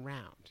clownfish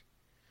around,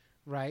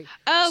 right?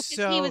 Oh,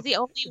 because he was the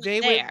only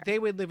one there. They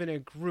would live in a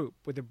group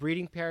with a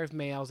breeding pair of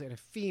males and a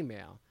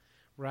female,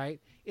 right?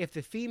 If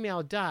the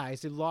female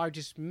dies, the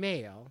largest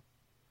male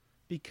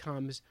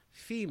becomes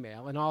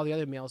female, and all the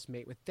other males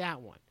mate with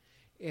that one.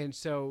 And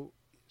so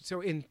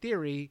in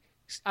theory,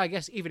 I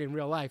guess even in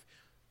real life,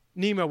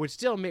 Nemo would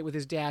still mate with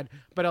his dad,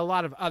 but a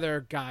lot of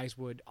other guys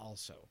would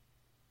also.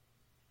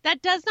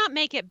 That does not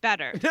make it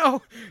better.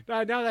 No,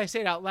 now that I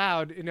say it out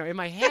loud, in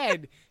my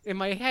head,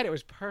 it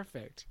was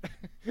perfect.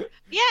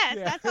 Yes,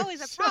 that's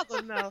always a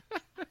problem, though.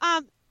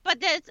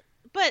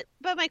 But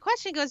my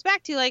question goes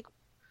back to like,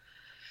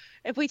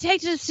 if we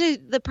take this to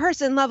the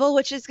person level,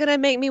 which is gonna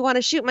make me want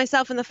to shoot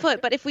myself in the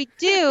foot, but if we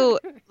do,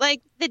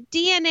 like the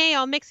DNA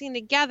all mixing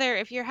together,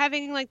 if you're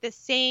having like the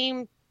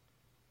same,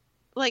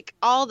 like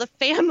all the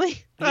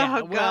family,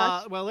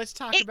 well, let's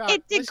talk about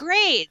it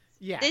degrades.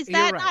 Yeah, is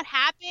that not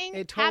happening?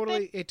 It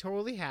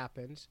totally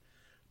happens,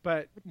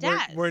 but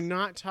we're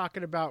not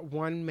talking about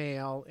one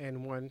male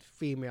and one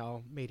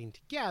female mating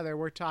together.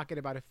 We're talking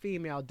about a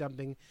female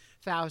dumping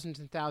thousands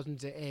and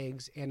thousands of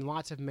eggs and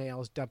lots of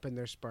males dumping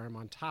their sperm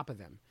on top of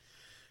them.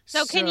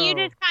 So can you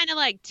just kind of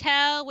like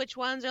tell which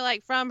ones are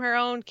like from her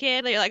own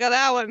kid? You're like, oh,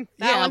 that one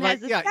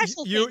has a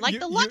special fin, like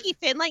the lucky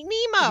fin, like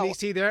Nemo.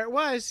 See, there it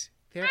was.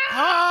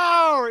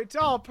 Oh, it's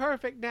all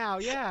perfect now.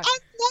 Yeah. I'm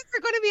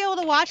never going to be able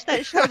to watch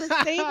that show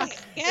the same again.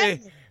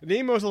 Hey,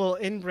 Nemo's a little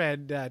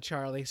inbred,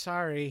 Charlie.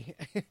 Sorry.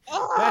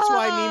 That's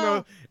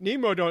why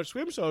Nemo don't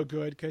swim so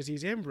good, because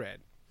he's inbred.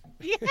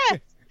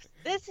 Yes.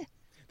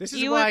 This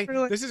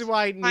is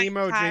why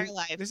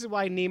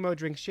Nemo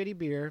drinks shitty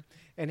beer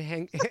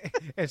and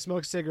and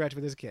smokes cigarettes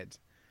with his kids.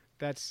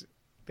 That's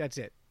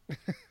it.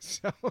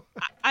 So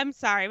I'm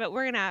sorry, but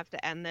we're gonna have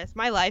to end this.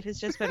 My life has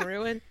just been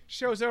ruined.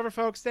 Show's over,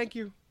 folks. Thank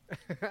you.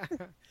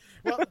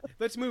 Well,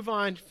 let's move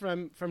on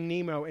from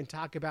Nemo and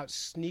talk about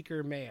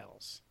sneaker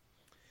males.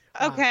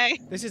 Okay.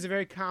 This is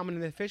very common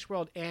in the fish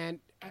world. And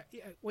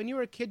when you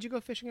were a kid, did you go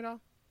fishing at all?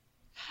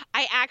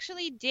 I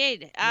actually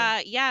did.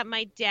 Yeah,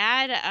 my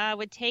dad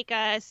would take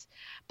us,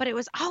 but it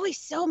was always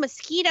so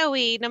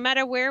mosquito-y no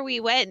matter where we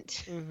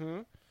went. Mm-hmm.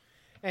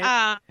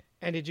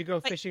 And did you go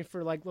fishing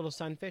for like little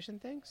sunfish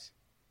and things?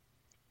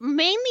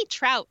 Mainly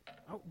trout.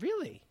 Oh,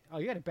 really? Oh,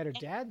 you had a better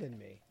dad than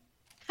me.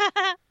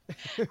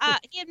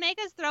 He'd make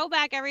us throw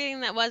back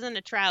everything that wasn't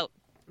a trout.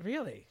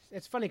 Really?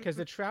 It's funny because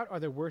the trout are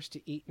the worst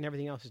to eat and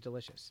everything else is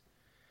delicious.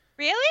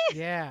 Really?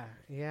 Yeah.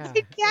 My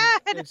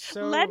dad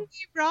led me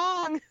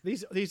wrong.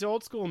 These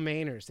old school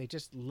Mainers, they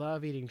just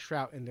love eating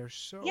trout and they're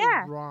so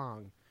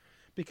wrong.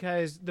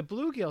 because the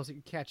bluegills that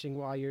you're catching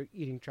while you're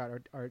eating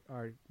trout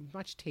are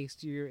much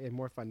tastier and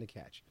more fun to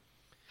catch.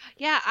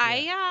 Yeah,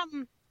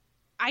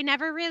 I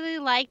never really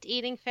liked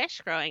eating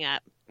fish growing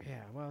up.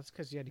 Yeah, well, it's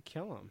because you had to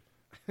kill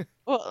them.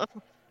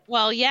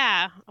 Well,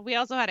 yeah. We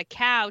also had a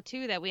cow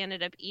too that we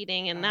ended up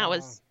eating, and that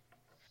was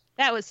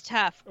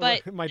tough.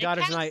 But my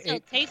daughters and I still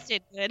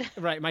tasted good.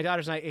 Right, my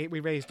daughters and I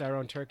we raised our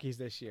own turkeys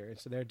this year, and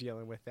so they're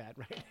dealing with that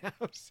right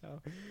now.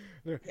 So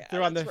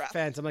they're on the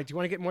fence. I'm like, "Do you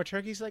want to get more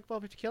turkeys?" Like, well,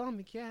 but to kill them,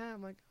 like, yeah.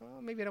 I'm like,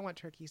 oh, maybe I don't want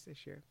turkeys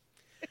this year.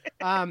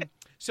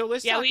 So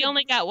let's. Yeah, we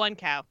only got one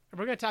cow.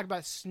 We're going to talk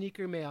about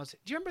sneaker males.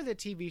 Do you remember the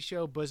TV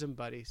show Bosom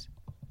Buddies?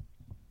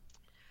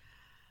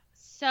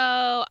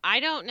 So I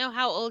don't know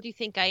how old you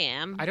think I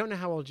am. I don't know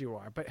how old you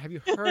are, but have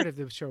you heard of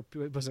the show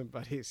Bosom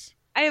Buddies?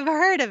 I have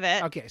heard of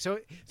it. Okay, so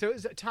it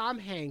was Tom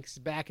Hanks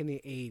back in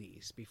the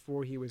 80s,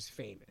 before he was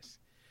famous.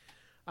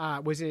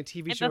 Was in a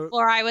TV show.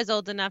 Before I was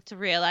old enough to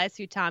realize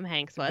who Tom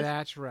Hanks was.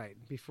 That's right.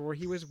 Before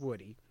he was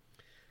Woody.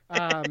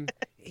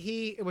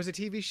 It was a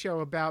TV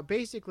show about,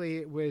 basically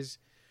it was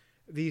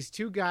these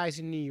two guys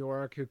in New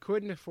York who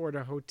couldn't afford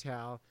a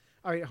hotel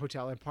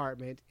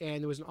apartment,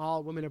 and there was an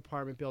all-women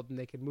apartment building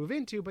they could move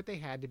into, but they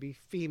had to be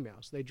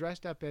females. So they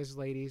dressed up as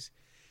ladies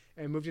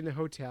and moved in the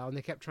hotel, and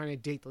they kept trying to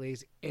date the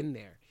ladies in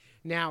there.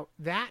 Now,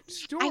 that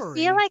story... I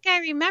feel like I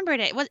remembered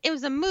it. It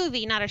was a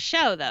movie, not a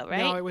show, though, right?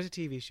 No, it was a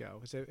TV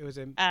show. It was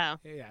a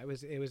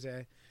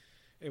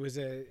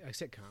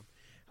sitcom.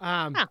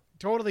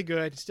 Totally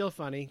good, still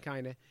funny,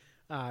 kind of.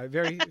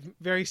 Very,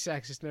 very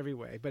sexist in every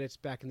way, but it's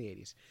back in the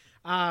 80s.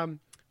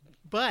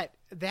 But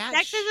that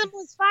sexism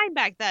was fine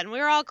back then. We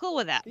were all cool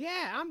with that.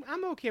 Yeah,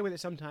 I'm okay with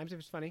it sometimes if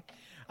it's funny.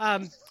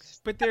 But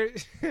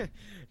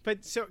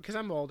because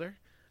I'm older.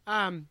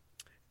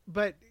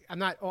 But I'm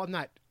not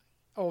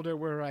older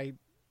where I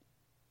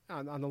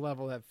on the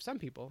level of some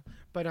people,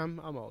 but I'm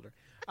older.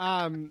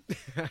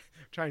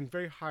 Trying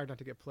very hard not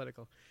to get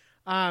political.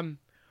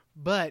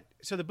 But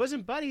so the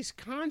Bosom Buddies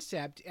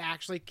concept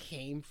actually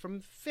came from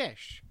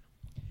fish.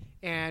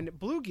 And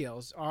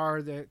bluegills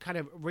are the kind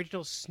of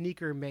original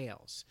sneaker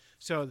males.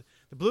 So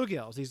the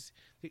bluegills,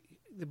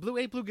 the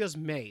way bluegills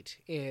mate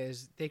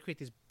is they create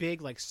these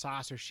big, like,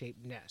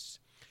 saucer-shaped nests.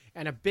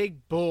 And a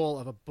big bull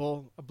of a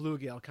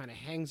bluegill kind of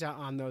hangs out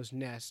on those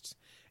nests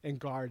and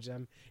guards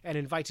them and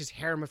invites his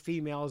harem of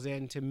females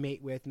in to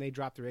mate with, and they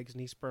drop their eggs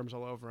and he sperms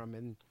all over them,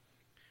 and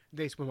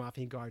they swim off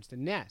and he guards the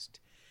nest.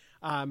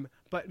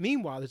 But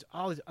meanwhile, there's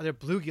all these other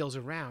bluegills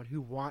around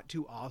who want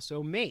to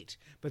also mate,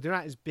 but they're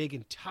not as big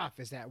and tough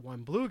as that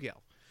one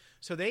bluegill.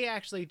 So they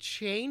actually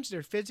change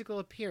their physical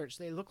appearance.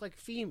 They look like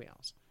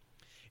females.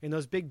 And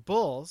those big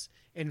bulls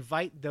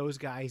invite those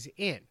guys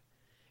in.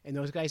 And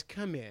those guys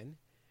come in,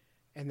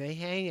 and they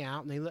hang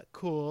out, and they look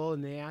cool,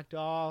 and they act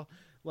all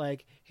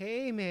like,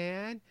 hey,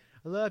 man,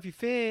 I love your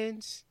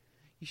fins.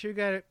 You sure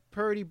got a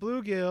purty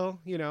bluegill,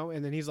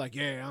 and then he's like,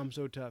 yeah, I'm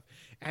so tough.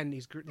 And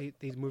these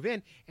move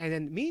in. And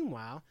then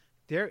meanwhile,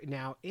 they're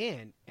now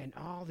in, and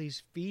all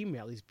these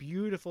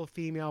beautiful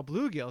female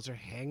bluegills are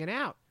hanging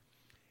out.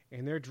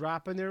 And they're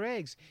dropping their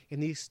eggs.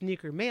 And these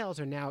sneaker males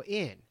are now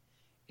in.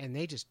 And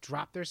they just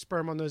drop their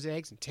sperm on those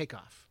eggs and take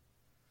off.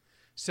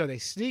 So they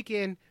sneak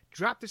in,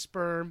 drop the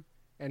sperm,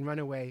 and run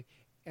away.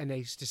 And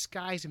they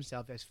disguise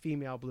themselves as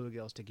female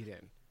bluegills to get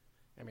in.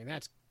 I mean,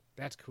 that's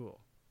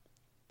cool.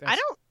 I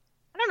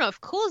don't know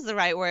if cool is the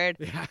right word.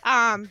 Yeah.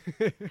 I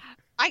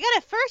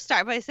gotta first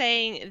start by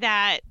saying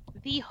that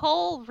the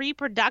whole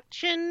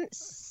reproduction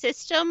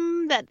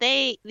system that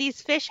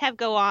these fish have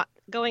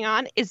going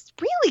on is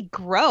really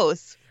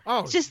gross.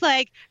 Oh, it's just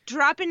like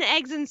dropping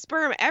eggs and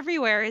sperm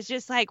everywhere is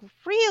just like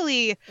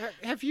really.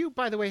 Have you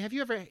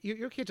ever?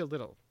 Your kids are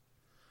little.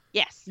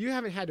 Yes. You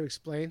haven't had to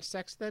explain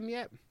sex to them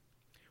yet.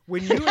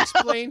 When you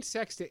explain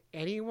sex to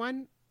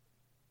anyone,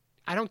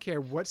 I don't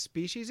care what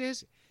species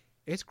is,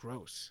 it's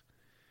gross.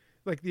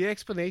 Like, the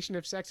explanation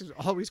of sex is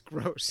always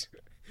gross.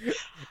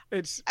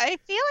 I feel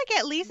like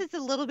at least it's a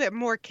little bit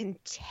more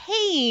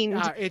contained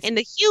in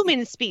the human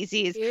human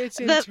species. It's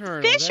the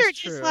internal. Fish That's are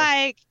just true.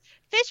 like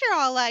fish are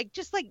all like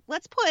just like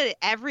let's put it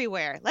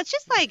everywhere. Let's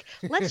just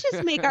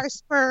make our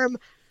sperm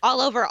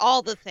all over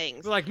all the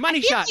things. They're like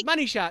money shot. Yeah.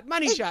 I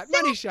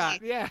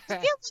feel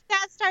like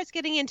that starts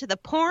getting into the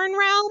porn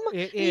realm.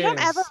 You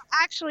don't ever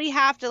actually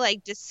have to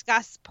like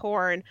discuss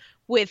porn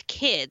with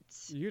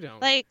kids. You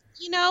don't.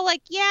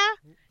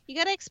 You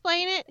got to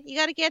explain it. You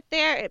got to get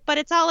there. But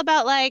it's all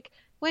about, like,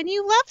 when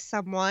you love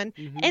someone,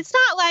 it's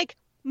not like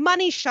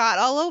money shot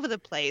all over the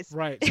place.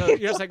 Right. So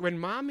it's like when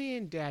mommy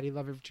and daddy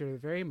love each other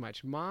very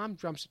much, mom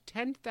dumps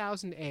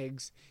 10,000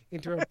 eggs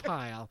into a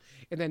pile,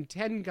 and then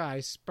 10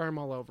 guys sperm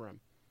all over them.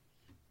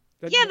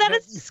 That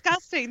is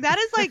disgusting. That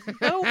is, like,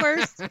 the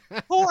worst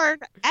porn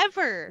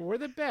ever. We're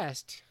the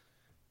best,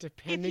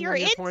 depending if you're on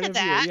your into point of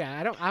that, view.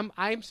 Yeah,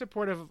 I'm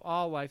supportive of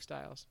all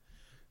lifestyles.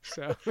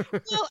 So.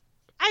 Well,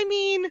 I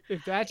mean,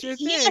 if that's your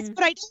thing. Yes,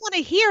 but I don't want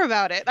to hear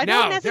about it.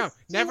 No,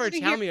 never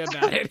tell me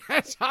about it.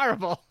 That's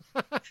horrible.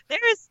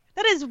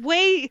 That is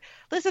way.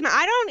 Listen,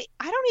 I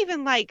don't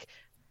even like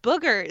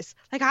boogers.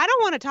 Like, I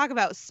don't want to talk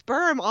about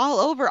sperm all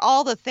over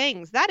all the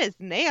things. That is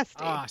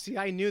nasty. Ah, see,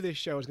 I knew this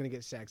show was going to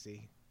get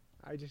sexy.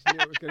 I just knew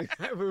it was going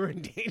to. We were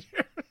in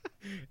danger.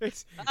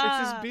 It's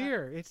this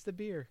beer. It's the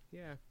beer.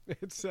 Yeah.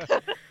 It's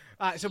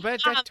but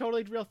that's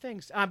totally real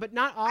things. But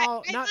not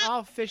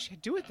all fish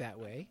do it that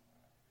way.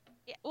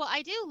 Yeah, well,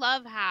 I do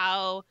love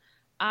how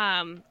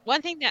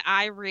one thing that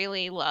I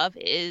really love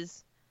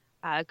is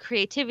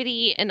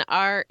creativity and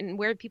art and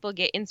where people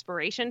get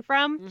inspiration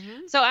from. Mm-hmm.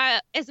 So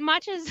as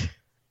much as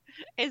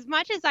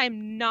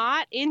I'm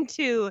not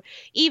into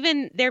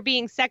even there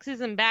being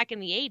sexism back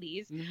in the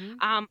 80s,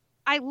 Mm-hmm.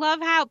 I love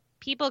how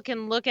people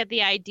can look at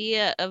the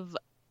idea of,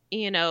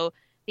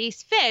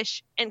 these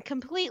fish and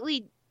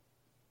completely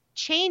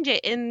change it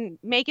and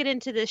make it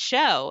into this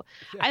show.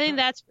 I think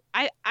that's,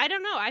 I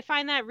don't know. I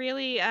find that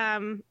really,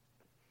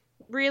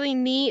 really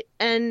neat.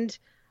 And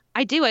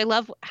I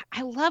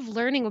love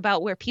learning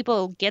about where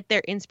people get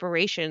their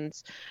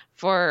inspirations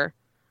for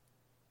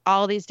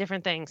all these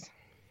different things.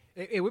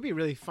 It would be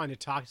really fun to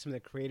talk to some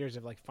of the creators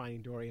of like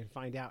Finding Dory and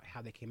find out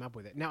how they came up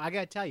with it. Now, I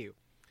got to tell you,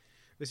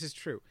 this is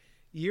true.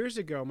 Years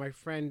ago, my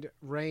friend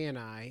Ray and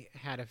I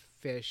had a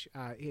fish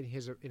in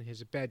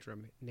his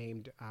bedroom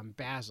named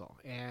Basil,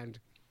 and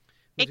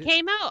it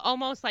came out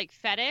almost like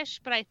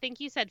fetish, but I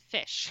think you said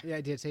fish. Yeah,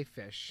 I did say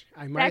fish.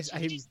 That's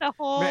just the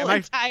whole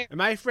entire.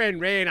 My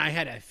friend Ray and I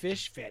had a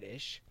fish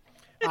fetish,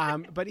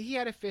 but he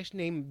had a fish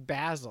named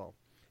Basil,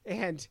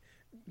 and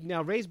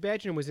now Ray's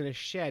bedroom was in a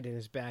shed in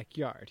his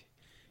backyard.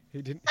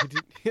 He didn't.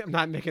 I'm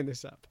not making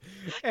this up.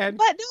 But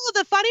no,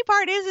 the funny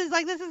part is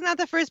like this is not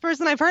the first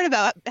person I've heard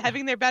about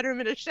having their bedroom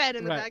in a shed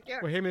in the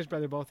backyard. Well, him and his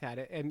brother both had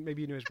it, and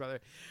maybe you knew his brother.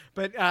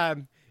 But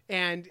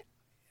when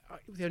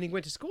he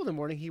went to school in the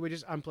morning, he would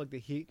just unplug the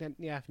heat, and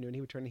in the afternoon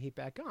he would turn the heat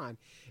back on.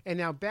 And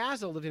now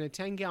Basil lived in a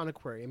 10-gallon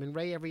aquarium, and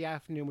Ray every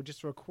afternoon would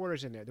just throw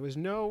quarters in there. There was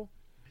no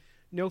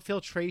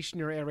filtration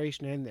or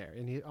aeration in there,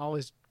 and all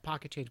his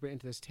pocket change went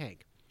into this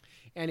tank.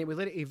 And it would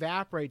let it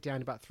evaporate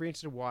down to about 3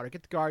 inches of water,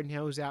 get the garden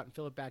hose out, and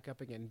fill it back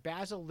up again.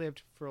 Basil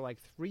lived for like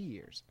 3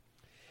 years.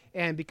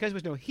 And because there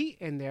was no heat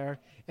in there,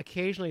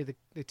 occasionally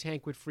the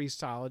tank would freeze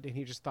solid, and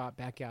he just thaw it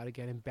back out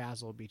again, and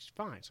Basil would be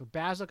fine. So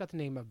Basil got the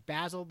name of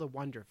Basil the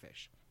Wonder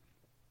Fish.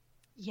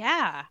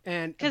 Yeah,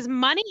 and because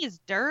money is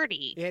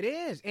dirty. It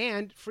is,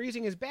 and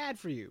freezing is bad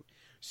for you.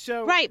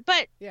 So right,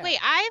 but yeah. Wait,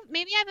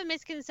 maybe I have a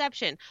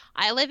misconception.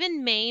 I live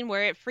in Maine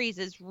where it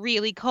freezes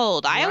really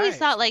cold. I always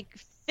thought like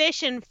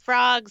fish and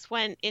frogs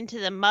went into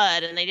the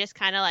mud and they just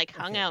kind of like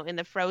hung out in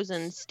the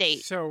frozen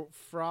state. So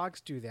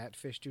frogs do that,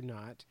 fish do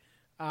not.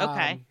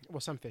 Okay. Well,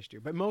 some fish do,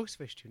 but most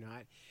fish do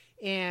not.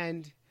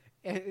 And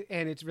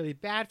it's really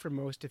bad for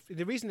most.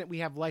 The reason that we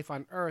have life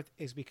on Earth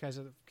is because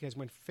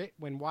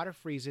when water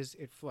freezes,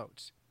 it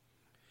floats.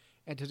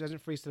 And it doesn't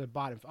freeze to the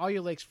bottom. If all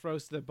your lakes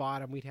froze to the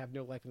bottom, we'd have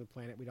no life on the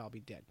planet. We'd all be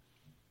dead.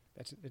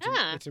 It's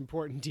an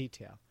important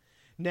detail.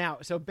 Now,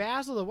 so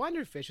Basil the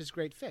Wonder Fish is a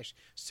great fish.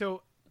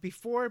 So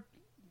before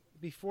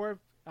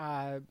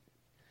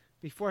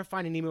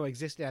Finding Nemo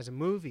existed as a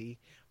movie,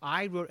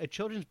 I wrote a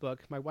children's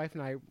book. My wife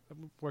and I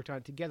worked on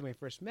it together when we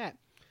first met,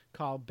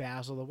 called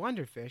Basil the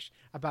Wonder Fish,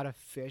 about a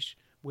fish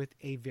with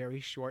a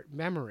very short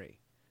memory,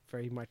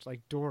 very much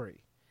like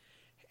Dory.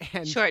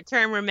 And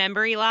short-term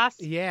memory loss.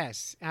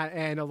 Yes,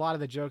 and a lot of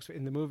the jokes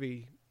in the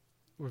movie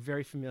were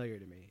very familiar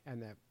to me,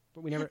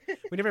 but we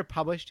never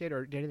published it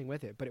or did anything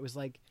with it. But it was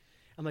like,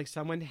 I'm like,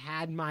 someone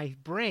had my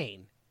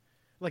brain.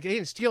 Like, they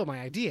didn't steal my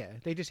idea.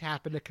 They just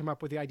happened to come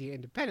up with the idea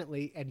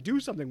independently and do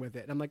something with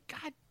it. And I'm like,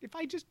 God, if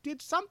I just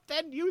did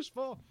something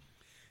useful.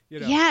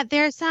 Yeah,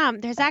 there's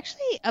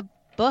actually a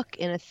book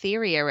and a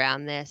theory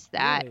around this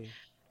that,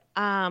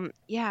 really?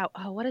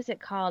 what is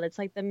it called? It's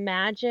like the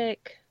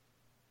magic.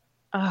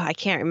 Oh, I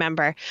can't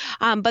remember.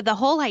 But the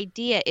whole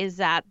idea is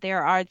that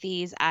there are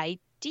these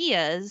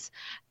ideas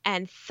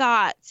and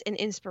thoughts and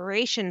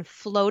inspiration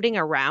floating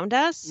around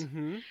us.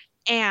 Mm-hmm.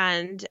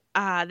 And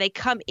they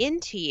come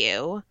into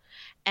you.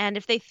 And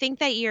if they think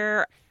that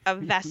you're a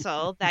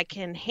vessel that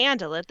can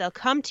handle it, they'll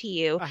come to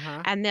you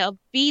and they'll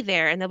be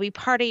there and they'll be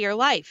part of your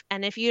life.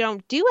 And if you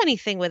don't do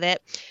anything with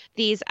it,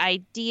 these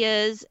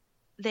ideas,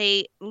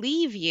 they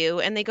leave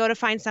you and they go to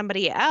find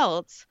somebody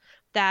else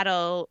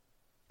that'll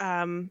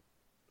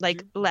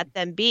let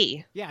them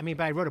be. Yeah, I mean,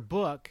 but I wrote a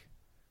book,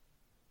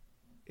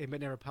 but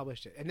never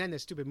published it. And then the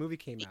stupid movie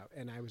came out,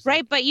 and I was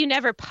right, but you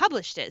never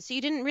published it, so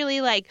you didn't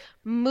really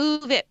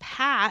move it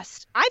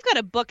past. I've got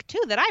a book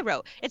too that I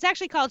wrote. It's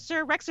actually called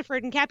Sir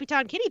Rexiford and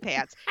Capitan Kitty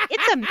Pants.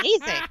 It's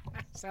amazing.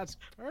 Sounds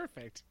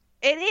perfect.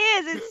 It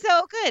is. It's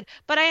so good.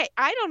 But I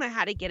don't know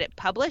how to get it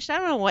published. I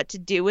don't know what to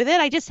do with it.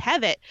 I just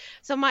have it.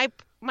 So my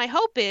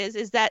hope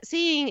is that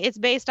seeing it's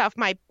based off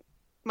my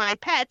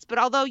pets, but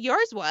although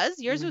yours was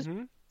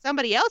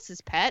somebody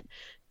else's pet,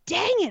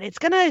 dang it, it's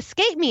going to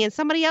escape me and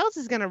somebody else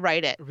is going to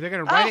write it. If they're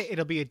going to write it,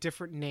 it'll be a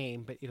different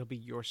name, but it'll be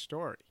your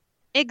story.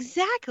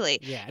 Exactly.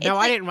 Yeah. No,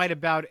 I didn't write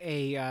about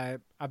a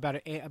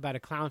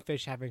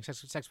clownfish having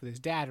sex with his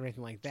dad or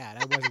anything like that.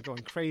 I wasn't going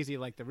crazy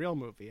like the real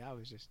movie. I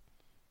was just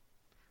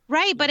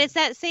right, but it's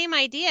that same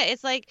idea.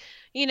 It's like,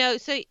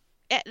 so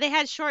they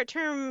had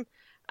short-term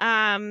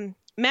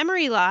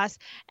memory loss,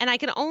 and I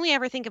can only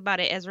ever think about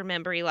it as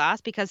memory loss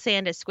because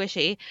sand is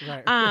squishy.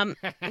 Right.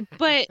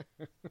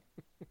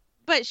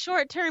 But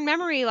short-term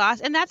memory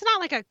loss, and that's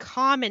not like a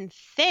common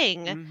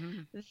thing.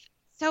 Mm-hmm.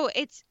 So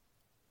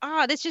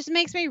this just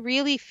makes me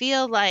really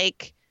feel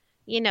like,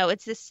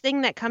 it's this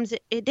thing that comes,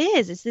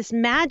 it's this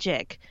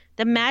magic,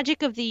 the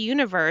magic of the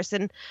universe.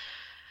 And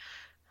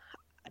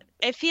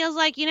it feels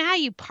like, how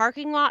you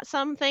parking lot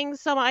some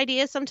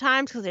ideas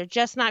sometimes because they're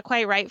just not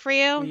quite right for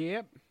you.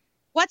 Yep.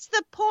 What's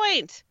the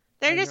point?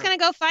 They're just know. going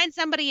to go find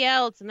somebody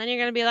else, and then you're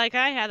going to be like,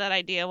 I had that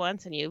idea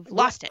once, and you've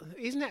lost it.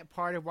 Isn't that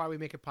part of why we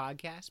make a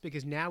podcast?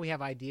 Because now we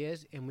have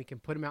ideas, and we can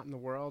put them out in the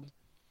world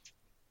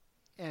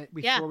and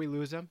before we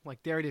lose them.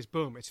 Like, there it is.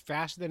 Boom. It's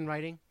faster than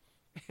writing,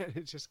 and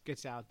it just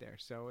gets out there.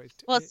 So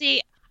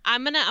see,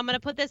 I'm gonna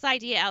put this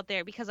idea out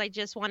there because I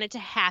just want it to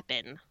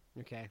happen.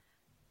 Okay.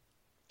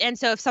 And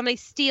so if somebody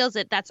steals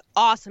it, that's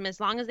awesome, as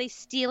long as they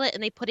steal it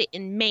and they put it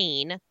in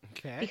Maine,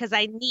 because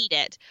I need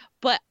it.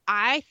 But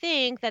I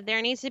think that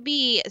there needs to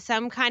be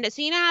some kind of,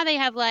 so you know how they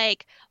have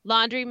like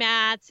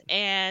laundromats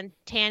and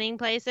tanning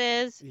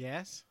places?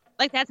 Yes.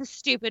 Like, that's a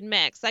stupid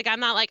mix. Like, I'm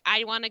not like,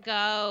 I want to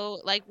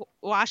go like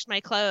wash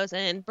my clothes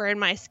and burn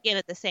my skin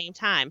at the same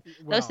time.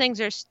 Well, those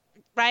things are,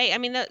 right? I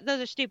mean,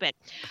 those are stupid.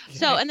 Okay.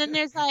 So, and then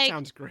there's like,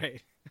 sounds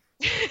great.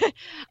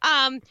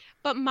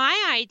 But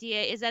my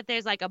idea is that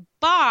there's like a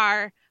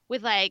bar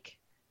with like,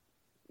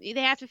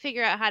 they have to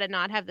figure out how to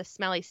not have the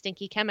smelly,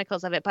 stinky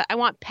chemicals of it. But I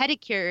want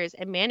pedicures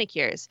and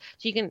manicures.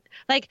 So you can,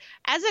 like,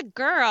 as a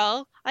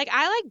girl, like,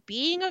 I like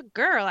being a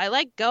girl. I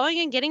like going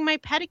and getting my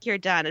pedicure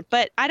done.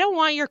 But I don't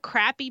want your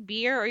crappy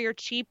beer or your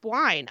cheap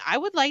wine. I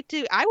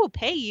will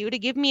pay you to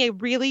give me a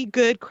really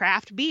good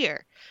craft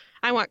beer.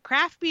 I want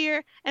craft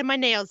beer and my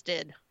nails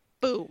did.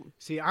 Boom.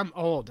 See, I'm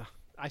old.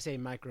 I say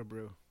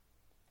microbrew.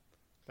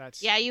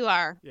 Yeah, you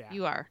are. Yeah,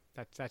 you are.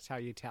 That's how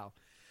you tell.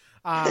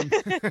 But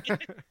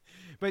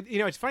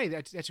it's funny.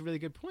 That's a really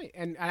good point.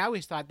 And I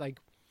always thought like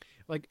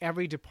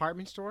every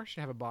department store should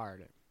have a bar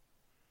in it.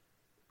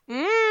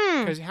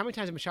 Because how many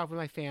times I've been shopping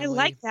with my family? I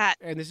like that.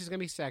 And this is gonna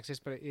be sexist,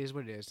 but it is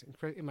what it is.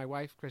 And my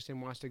wife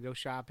Kristen wants to go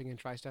shopping and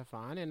try stuff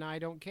on, and I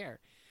don't care.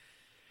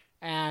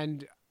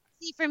 And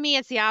see, for me,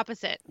 it's the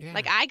opposite. Yeah.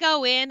 Like, I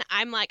go in,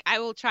 I'm like, I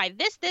will try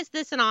this,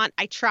 and on.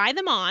 I try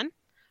them on.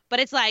 But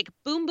it's like,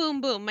 boom,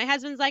 boom, boom. My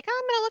husband's like,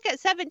 I'm going to look at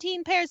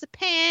 17 pairs of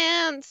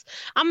pants.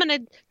 I'm going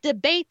to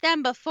debate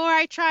them before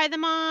I try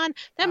them on.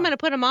 Then I'm going to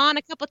put them on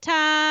a couple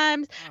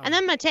times. And then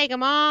I'm going to take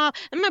them off.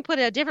 I'm going to put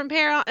a different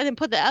pair on and then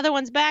put the other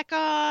ones back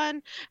on.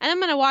 And I'm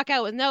going to walk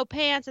out with no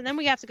pants. And then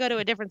we have to go to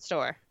a different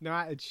store.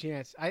 Not a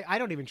chance. I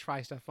don't even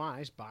try stuff on. I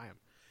just buy them.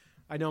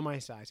 I know my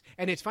size.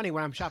 And it's funny,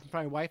 when I'm shopping for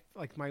my wife,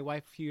 like my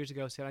wife a few years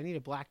ago said, I need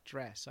a black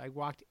dress. So I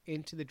walked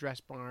into the dress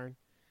barn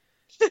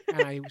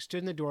and I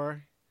stood in the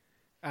door.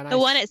 And the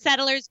one at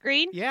Settlers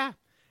Green? Yeah.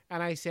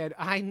 And I said,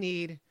 I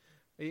need,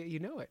 you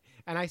know it.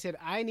 And I said,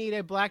 I need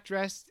a black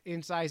dress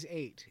in size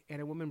 8.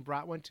 And a woman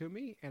brought one to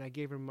me, and I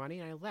gave her money,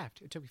 and I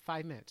left. It took me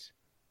 5 minutes.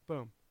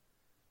 Boom.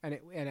 And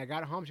I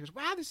got home. She goes,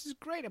 wow, this is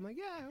great. I'm like,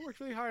 yeah, I worked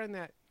really hard on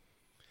that.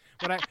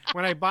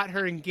 When I bought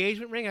her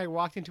engagement ring, I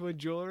walked into a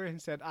jeweler and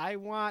said, I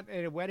want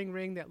a wedding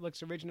ring that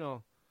looks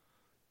original.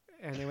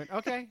 And they went,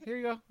 okay, here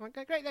you go. I'm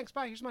like, great, thanks,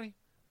 bye, here's money.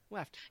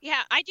 Left.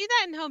 Yeah, I do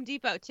that in Home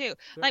Depot too. Sure.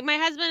 Like, my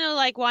husband will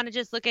like want to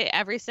just look at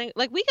every single,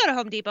 like, we go to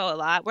Home Depot a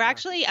lot. We're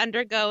actually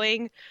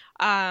undergoing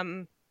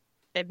a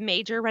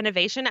major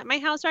renovation at my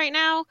house right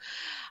now.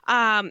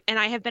 And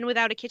I have been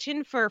without a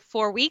kitchen for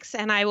 4 weeks,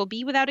 and I will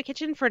be without a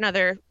kitchen for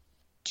another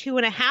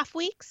 2.5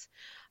 weeks.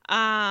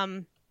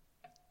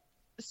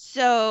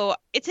 So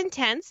it's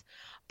intense,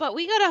 but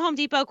we go to Home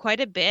Depot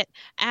quite a bit,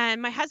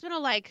 and my husband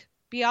will like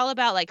be all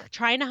about like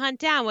trying to hunt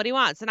down what he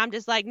wants. And I'm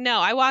just like, no.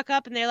 I walk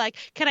up and they're like,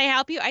 can I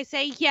help you? I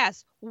say,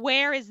 yes.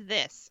 Where is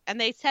this? And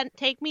they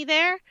take me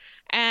there,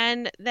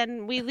 and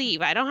then we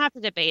leave. I don't have to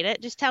debate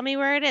it. Just tell me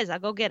where it is. I'll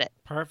go get it.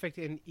 Perfect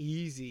and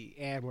easy.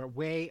 And we're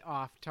way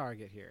off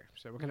target here.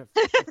 So we're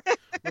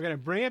gonna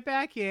bring it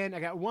back in. I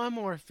got one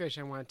more fish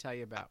I want to tell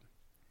you about.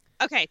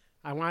 Okay.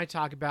 I want to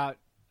talk about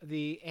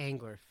the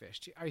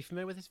anglerfish. Are you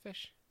familiar with this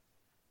fish?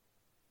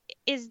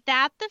 Is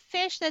that the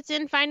fish that's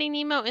in Finding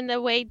Nemo in the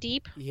Way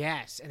Deep?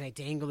 Yes, and they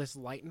dangle this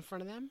light in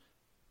front of them.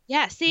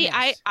 Yeah, see,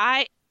 yes.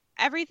 I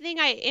everything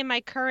in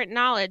my current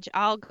knowledge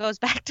all goes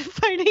back to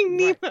Finding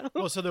Nemo. Right.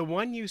 Well, so the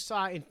one you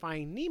saw in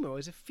Finding Nemo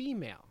is a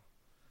female.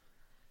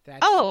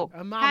 That's a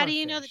mama how do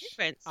you fish. know the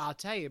difference? I'll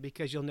tell you,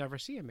 because you'll never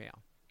see a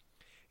male.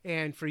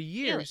 And for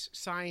years,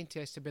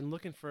 scientists have been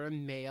looking for a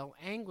male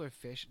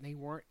anglerfish, and they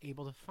weren't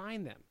able to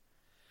find them.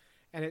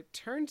 And it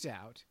turns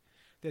out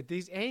that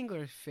these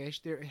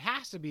anglerfish, there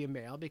has to be a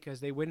male, because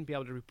they wouldn't be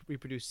able to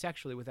reproduce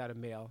sexually without a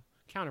male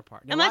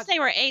counterpart. Now, unless they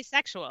were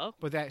asexual.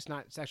 But that's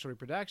not sexual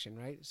reproduction,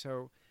 right?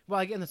 So, well,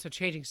 again, that's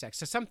changing sex.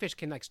 So some fish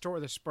can like store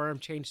their sperm,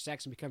 change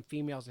sex, and become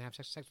females and have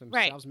sex with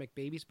themselves and make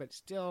babies, but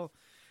still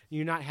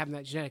you're not having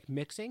that genetic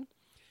mixing.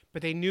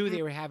 But they knew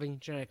they were having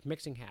genetic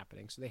mixing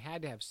happening, so they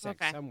had to have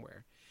sex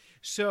somewhere.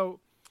 So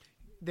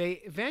they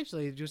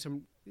eventually do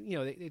some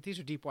these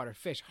are deep water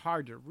fish,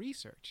 hard to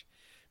research.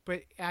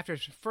 But after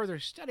further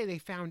study, they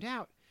found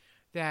out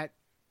that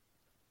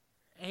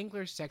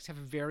anglerfish have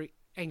very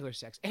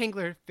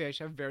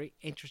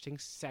interesting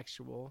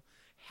sexual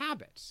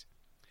habits.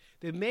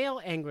 The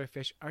male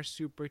anglerfish are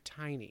super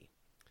tiny.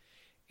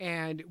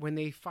 And when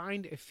they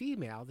find a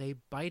female, they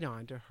bite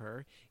onto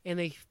her and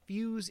they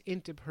fuse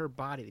into her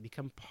body. They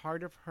become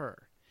part of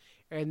her.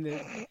 And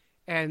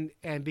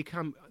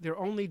become, their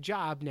only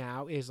job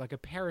now is like a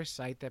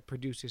parasite that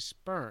produces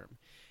sperm.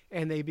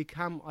 And they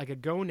become like a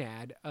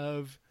gonad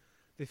of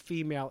the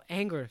female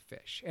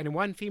anglerfish. And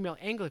one female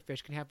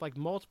anglerfish can have like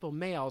multiple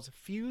males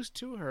fused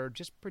to her,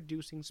 just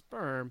producing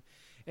sperm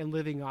and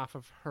living off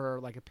of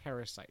her like a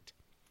parasite.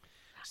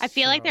 I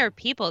feel like there are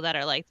people that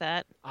are like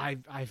that.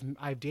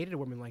 I've dated a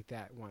woman like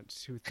that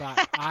once who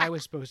thought I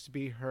was supposed to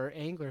be her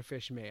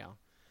anglerfish male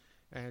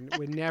and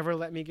would never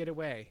let me get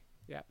away.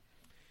 Yeah.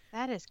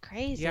 That is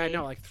crazy. Yeah, I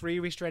know. Like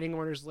 3 restraining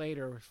orders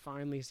later, we're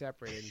finally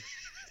separated.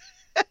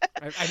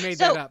 I made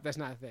that up. That's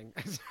not a thing.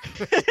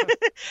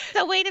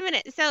 So wait a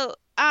minute. So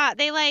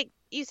they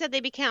you said they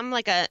become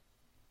like a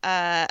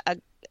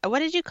what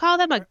did you call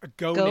them? A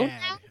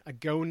gonad. A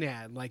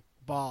gonad, like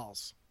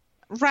balls.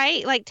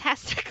 Right? Like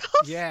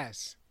testicles?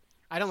 Yes.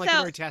 I don't like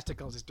the word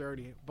testicles. It's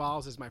dirty.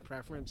 Balls is my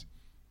preference.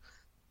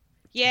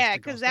 Yeah,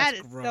 because that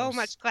is gross. So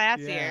much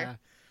classier.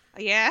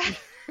 Yeah.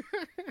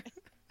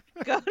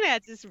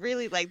 Gonads is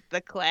really like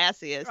the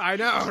classiest. I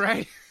know,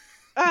 right?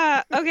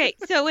 Okay,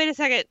 so wait a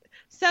second.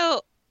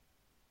 So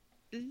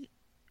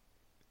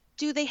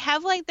do they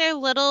have like their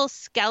little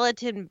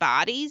skeleton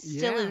bodies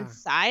still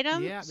inside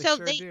them? Yeah,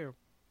 they do.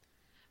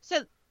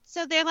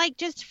 So they're like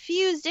just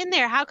fused in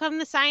there. How come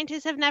the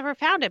scientists have never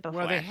found it before?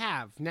 Well, they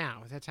have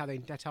now. That's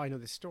how I know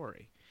this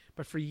story.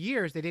 But for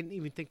years they didn't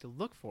even think to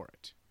look for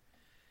it.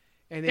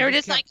 And they were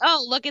just like,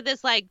 oh, look at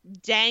this like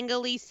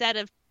dangly set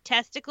of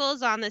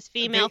testicles on this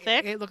female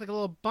fish. It looked like a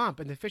little bump,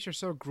 and the fish are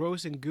so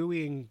gross and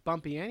gooey and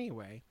bumpy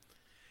anyway.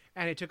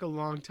 And it took a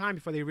long time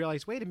before they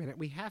realized, wait a minute,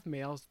 we have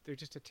males. They're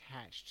just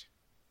attached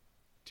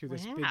to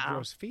this big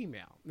gross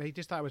female. They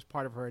just thought it was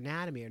part of her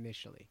anatomy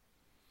initially.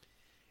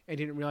 And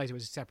didn't realize it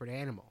was a separate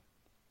animal.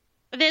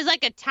 There's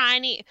like a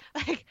tiny,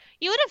 like,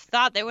 you would have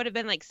thought there would have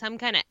been like some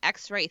kind of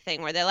x-ray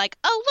thing where they're like,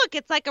 oh, look,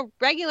 it's like a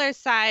regular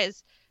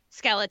size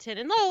skeleton.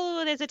 And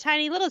oh, there's a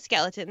tiny little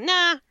skeleton.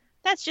 Nah,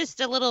 that's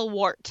just a little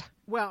wart.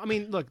 Well, I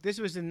mean, look, this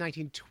was in the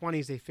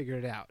 1920s they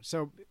figured it out.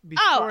 So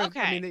before,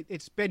 I mean,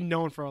 it's been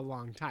known for a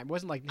long time. It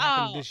wasn't like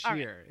happened this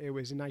year. Right. It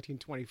was in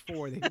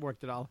 1924 they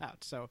worked it all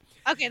out. So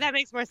okay, that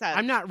makes more sense.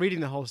 I'm not reading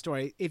the whole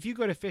story. If you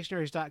go to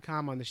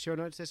fishnerds.com on the show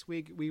notes this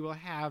week, we will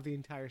have the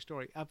entire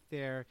story up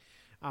there.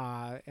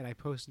 And I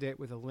posted it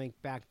with a link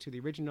back to the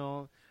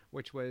original,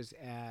 which was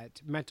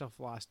at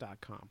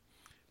mentalfloss.com.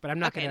 But I'm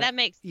not going to. That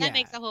makes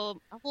a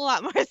whole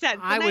lot more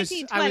sense. I was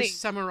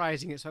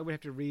summarizing it, so I would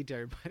have to read to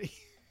everybody.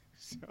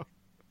 So.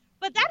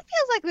 But that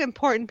feels like an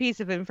important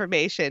piece of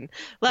information.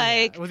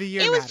 Like, well, the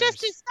year it was matters. just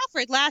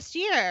discovered last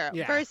year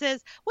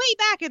versus way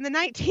back in the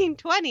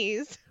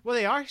 1920s. Well,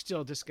 they are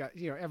still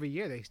every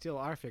year they still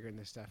are figuring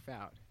this stuff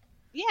out.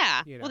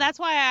 Yeah. Well, that's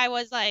why I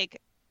was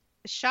like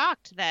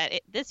shocked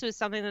that this was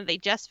something that they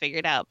just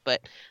figured out,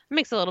 but it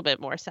makes a little bit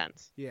more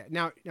sense. Yeah.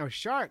 Now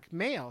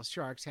male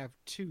sharks have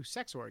 2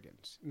 sex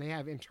organs, and they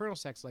have internal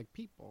sex like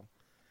people.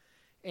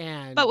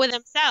 But with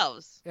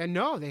themselves. And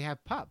no, they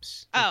have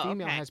pups. The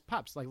female has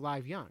pups, like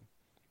live young.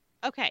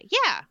 Okay.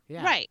 Yeah.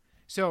 Right.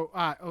 So,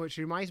 which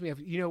reminds me of,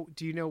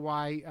 do you know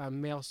why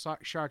male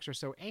sharks are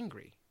so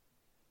angry?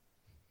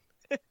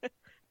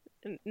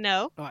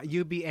 No.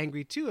 You'd be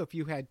angry too if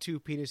you had 2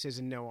 penises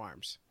and no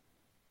arms.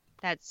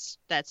 That's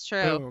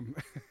true. Boom.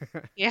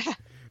 Yeah.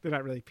 They're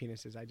not really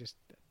penises. That's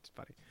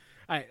funny.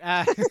 All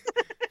right.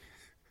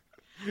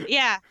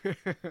 Yeah.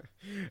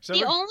 So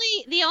the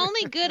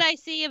only good I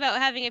see about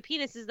having a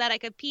penis is that I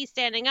could pee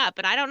standing up,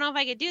 and I don't know if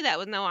I could do that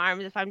with no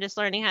arms if I'm just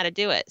learning how to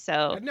do it.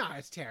 So no,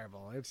 it's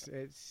terrible. It's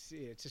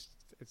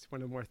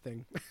one more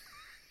thing.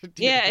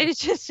 Yeah, it's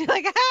just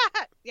like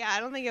I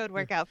don't think it would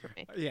work out for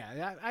me.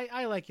 Yeah,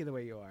 I like you the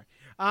way you are.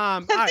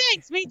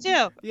 Thanks, me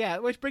too. Yeah,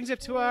 which brings us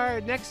to our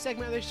next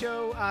segment of the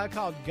show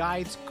called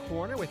Guides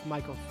Corner with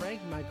Michael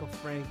Frank. Michael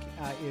Frank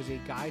is a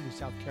guide in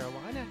South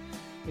Carolina.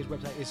 His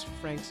website is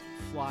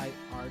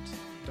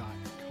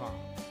franksflyarts.com.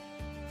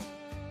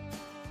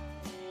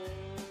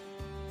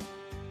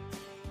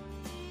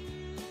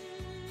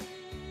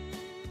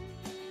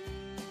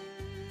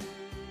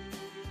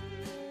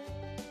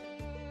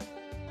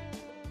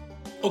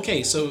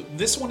 Okay, so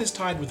this one is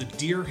tied with a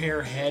deer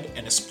hair head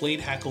and a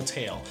splayed hackle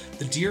tail.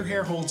 The deer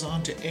hair holds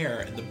on to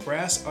air and the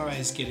brass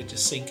eyes get it to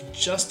sink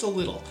just a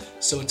little,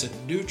 so it's a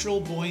neutral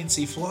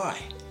buoyancy fly.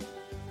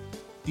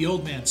 The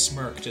old man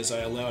smirked as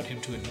I allowed him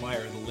to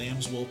admire the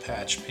lamb's wool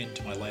patch pinned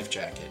to my life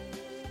jacket.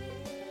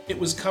 It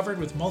was covered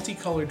with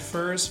multicolored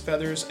furs,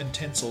 feathers, and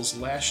tinsels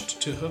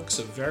lashed to hooks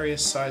of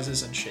various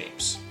sizes and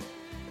shapes.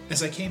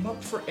 As I came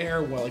up for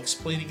air while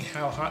explaining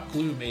how hot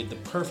glue made the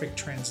perfect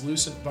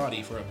translucent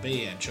body for a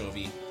bay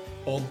anchovy,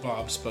 old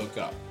Bob spoke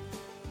up.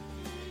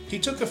 He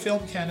took a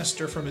film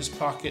canister from his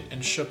pocket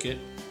and shook it,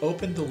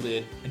 opened the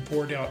lid, and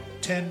poured out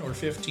 10 or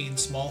 15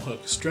 small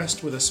hooks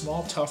dressed with a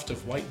small tuft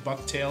of white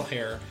bucktail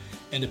hair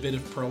and a bit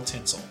of pearl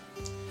tinsel.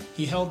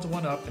 He held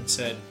one up and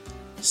said,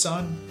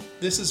 "Son,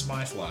 this is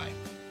my fly.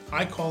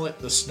 I call it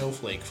the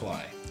snowflake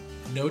fly.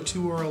 No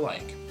two are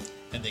alike,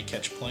 and they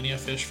catch plenty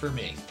of fish for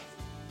me."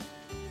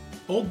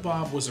 Old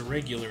Bob was a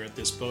regular at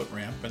this boat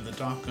ramp and the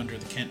dock under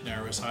the Kent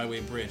Narrows Highway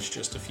Bridge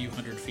just a few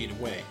hundred feet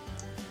away.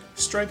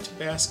 Striped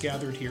bass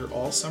gathered here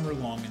all summer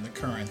long in the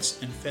currents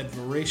and fed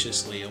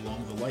voraciously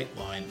along the light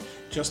line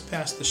just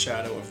past the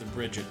shadow of the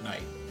bridge at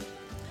night.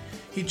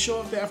 He'd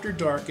show up after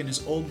dark in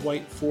his old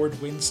white Ford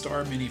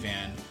Windstar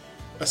minivan,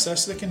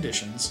 assess the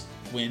conditions,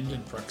 wind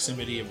and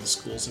proximity of the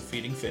schools of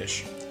feeding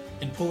fish,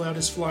 and pull out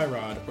his fly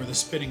rod or the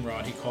spinning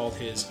rod he called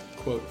his,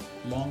 quote,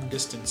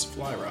 long-distance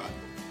fly rod.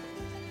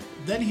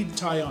 Then he'd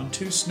tie on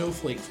 2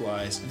 snowflake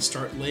flies and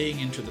start laying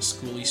into the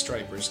schooly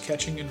stripers,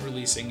 catching and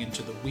releasing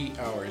into the wee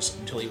hours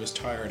until he was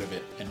tired of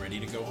it and ready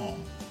to go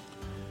home.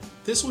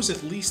 This was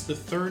at least the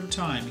 3rd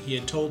time he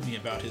had told me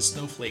about his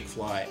snowflake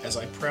fly as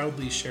I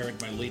proudly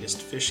shared my latest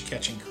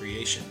fish-catching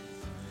creation.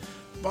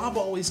 Bob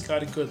always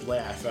got a good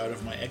laugh out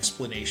of my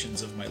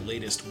explanations of my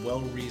latest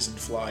well-reasoned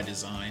fly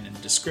design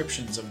and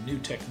descriptions of new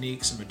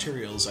techniques and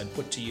materials I'd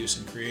put to use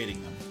in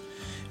creating them.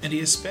 And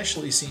he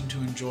especially seemed to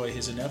enjoy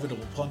his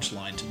inevitable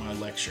punchline to my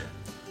lecture.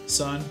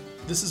 "Son,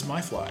 this is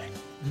my fly.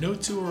 No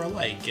two are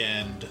alike,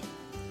 and..."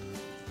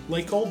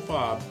 Like old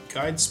Bob,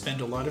 guides spend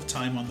a lot of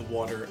time on the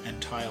water and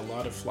tie a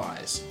lot of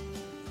flies.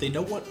 They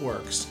know what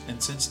works,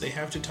 and since they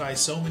have to tie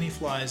so many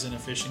flies in a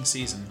fishing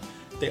season,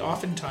 they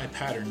often tie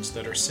patterns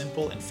that are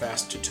simple and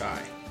fast to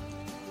tie.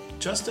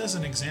 Just as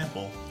an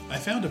example, I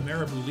found a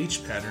marabou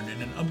leech pattern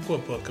in an Umpqua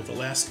book of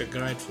Alaska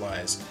guide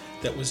flies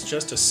that was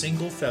just a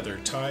single feather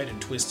tied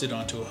and twisted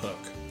onto a hook.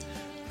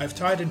 I've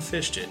tied and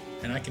fished it,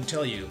 and I can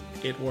tell you,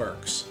 it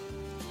works.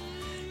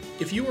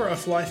 If you are a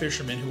fly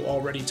fisherman who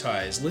already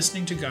ties,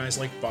 listening to guys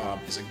like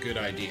Bob is a good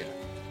idea.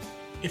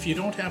 If you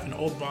don't have an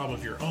old Bob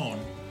of your own,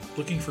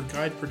 looking for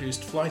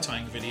guide-produced fly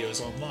tying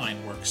videos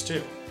online works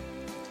too.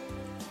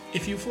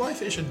 If you fly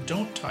fish and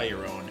don't tie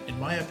your own, in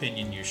my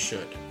opinion you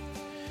should.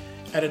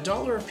 At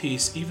 $1 a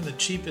piece, even the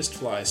cheapest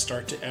flies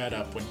start to add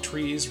up when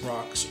trees,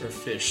 rocks, or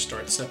fish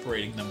start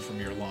separating them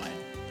from your line.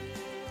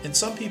 And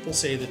some people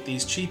say that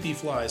these cheapy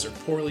flies are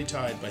poorly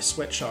tied by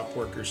sweatshop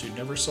workers who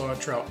never saw a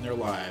trout in their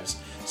lives,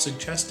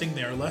 suggesting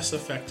they are less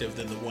effective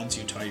than the ones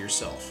you tie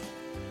yourself.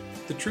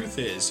 The truth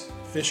is,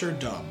 fish are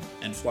dumb,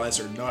 and flies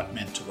are not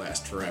meant to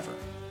last forever.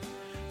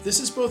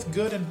 This is both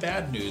good and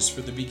bad news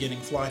for the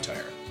beginning fly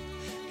tyer.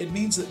 It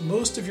means that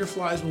most of your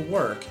flies will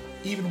work,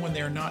 even when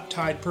they are not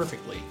tied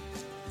perfectly.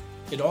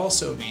 It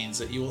also means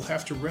that you will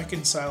have to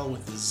reconcile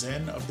with the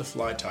zen of the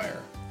fly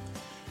tyer.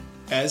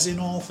 As in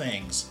all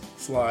things,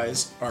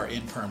 flies are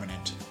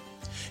impermanent.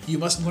 You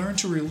must learn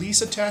to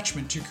release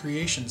attachment to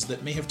creations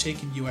that may have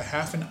taken you a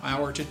half an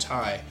hour to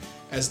tie,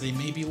 as they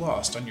may be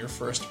lost on your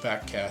first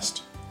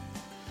backcast.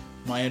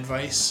 My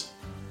advice,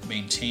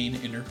 maintain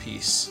inner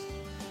peace.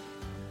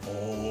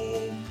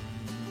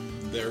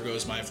 There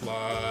goes my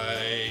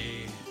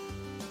fly.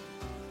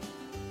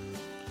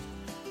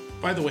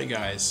 By the way,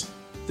 guys,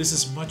 this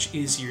is much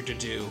easier to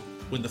do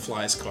when the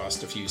flies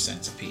cost a few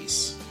cents a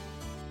piece.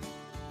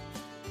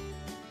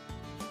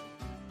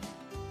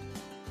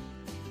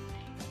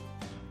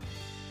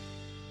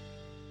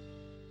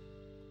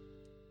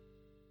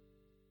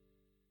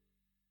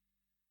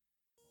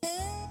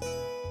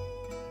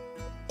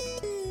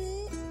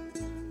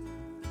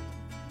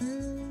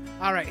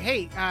 All right.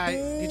 Hey,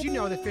 did you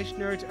know the Fish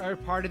Nerds are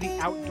part of the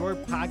Outdoor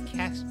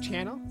Podcast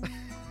channel?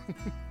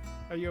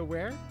 Are you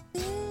aware?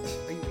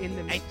 Are you in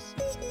the mix?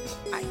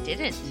 I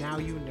didn't. Now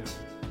you know.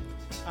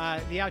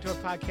 The Outdoor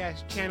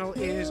Podcast channel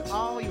is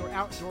all your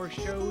outdoor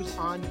shows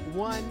on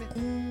one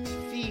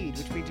feed,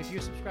 which means if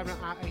you subscribe on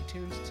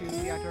iTunes to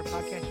the Outdoor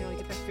Podcast channel, you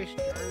get the Fish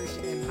Nerds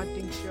and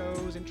hunting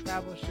shows and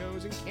travel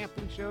shows and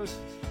camping shows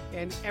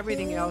and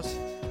everything else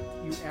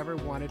you ever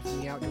wanted from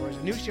the outdoors.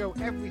 A new show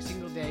every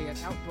single day at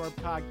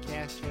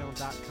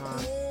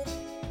outdoorpodcastchannel.com.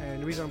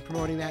 And the reason I'm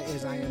promoting that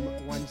is I am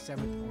 1/7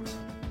 owner of it.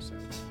 So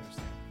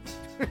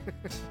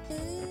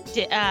there's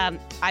that.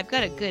 I've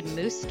got a good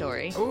moose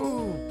story.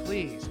 Oh,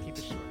 please keep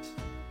it short.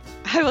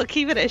 I will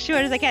keep it as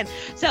short as I can.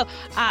 So,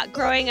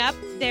 growing up,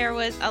 there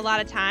was a lot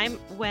of time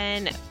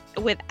when,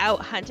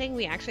 without hunting,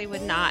 we actually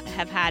would not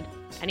have had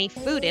any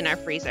food in our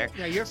freezer.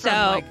 Yeah, you're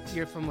from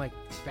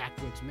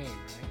backwoods Maine,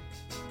 right?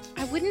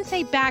 I wouldn't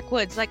say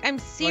backwoods. I'm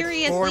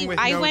seriously. Born with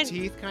no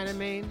teeth kind of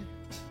Maine?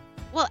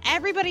 Well,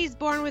 everybody's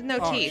born with no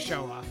teeth.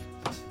 Show off.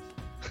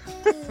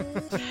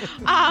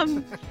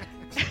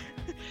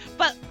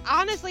 But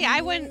honestly,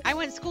 I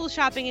went school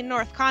shopping in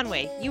North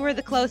Conway. You were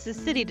the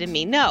closest city to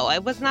me. No, I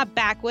was not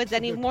backwoods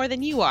any more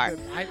than you are.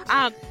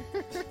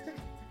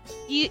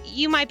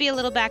 You might be a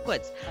little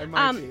backwoods. I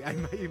might be.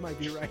 You might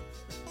be right.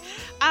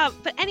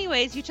 But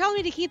anyways, you told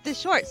me to keep this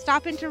short.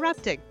 Stop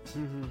interrupting.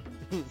 Mm-hmm.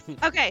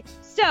 Okay,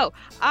 so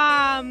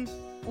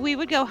we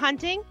would go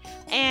hunting,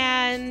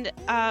 and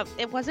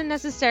it wasn't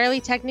necessarily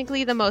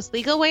technically the most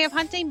legal way of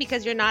hunting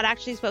because you're not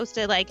actually supposed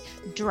to like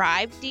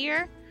drive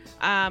deer.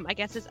 I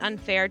guess it's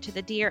unfair to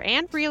the deer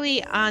and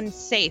really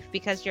unsafe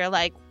because you're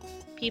like,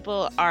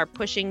 people are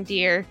pushing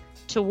deer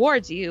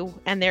towards you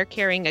and they're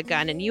carrying a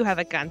gun and you have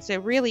a gun. So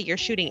really you're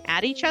shooting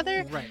at each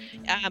other. Right.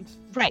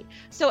 Right.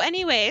 So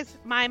anyways,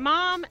 my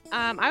mom,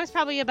 I was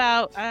probably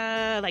about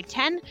like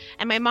 10,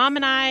 and my mom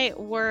and I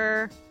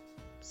were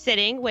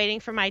sitting waiting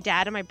for my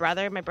dad and my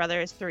brother. My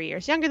brother is 3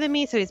 years younger than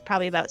me, so he's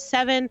probably about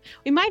 7.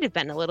 We might have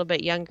been a little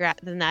bit younger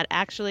than that,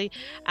 actually.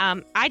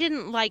 I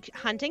didn't like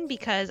hunting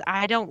because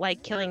I don't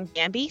like killing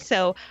Bambi,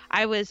 so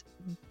I was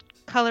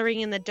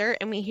coloring in the dirt,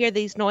 and we hear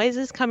these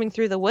noises coming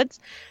through the woods.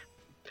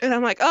 And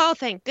I'm like, oh,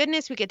 thank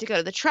goodness we get to go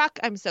to the truck.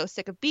 I'm so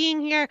sick of being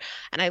here.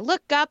 And I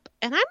look up,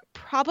 and I'm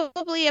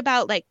probably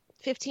about like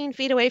 15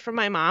 feet away from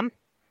my mom.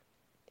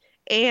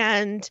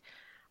 And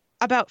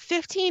about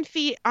 15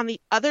 feet on the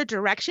other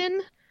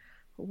direction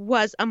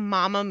was a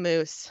mama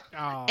moose.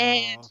 Oh.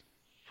 And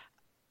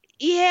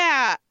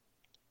yeah,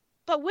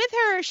 but with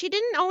her, she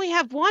didn't only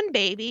have one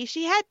baby.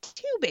 She had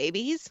 2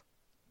 babies.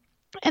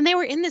 And they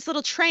were in this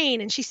little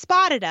train, and she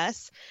spotted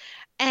us.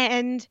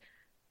 And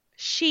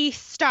she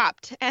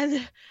stopped,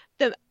 and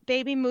the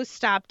baby moose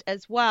stopped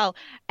as well.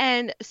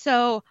 And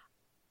so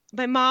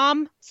my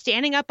mom,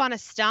 standing up on a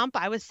stump,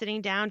 I was sitting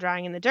down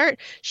drawing in the dirt.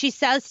 She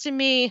says to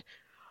me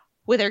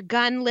with her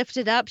gun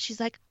lifted up, she's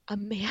like,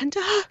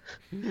 Amanda,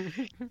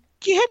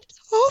 get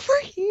over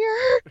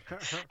here.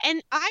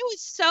 And I was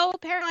so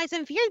paralyzed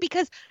and feared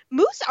because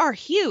moose are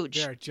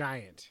huge. They're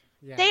giant.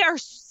 Yeah. They are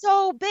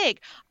so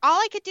big. All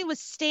I could do was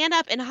stand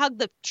up and hug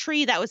the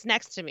tree that was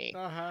next to me.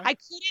 Uh-huh. I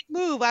couldn't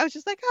move. I was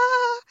just like,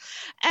 ah.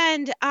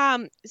 And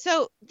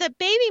so the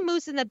baby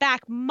moose in the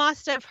back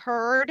must have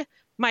heard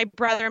my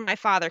brother and my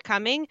father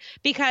coming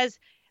because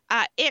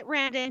it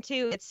ran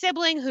into its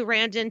sibling who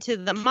ran into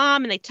the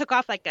mom, and they took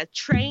off like a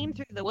train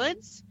through the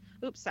woods.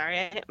 Oops, sorry,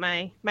 I hit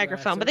my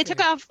microphone. But they took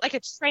off like a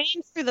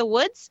train through the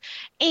woods,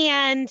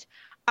 and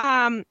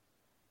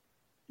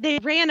they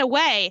ran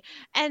away.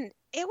 And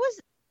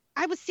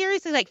I was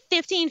seriously like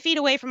 15 feet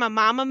away from a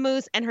mama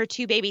moose and her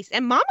 2 babies.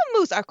 And mama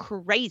moose are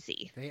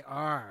crazy. They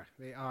are.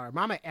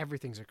 Mama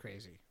everythings are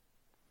crazy.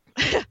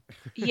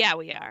 Yeah,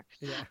 we are.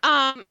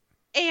 Yeah.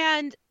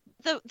 And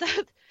so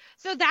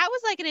that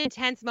was like an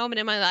intense moment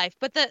in my life.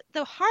 But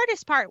the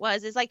hardest part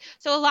is like,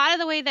 so a lot of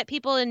the way that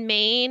people in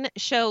Maine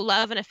show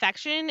love and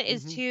affection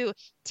is to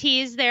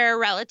tease their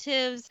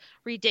relatives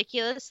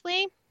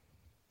ridiculously.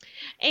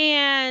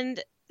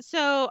 And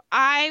so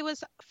I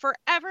was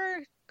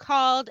forever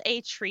called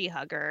a tree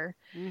hugger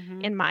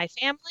in my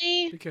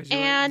family. Because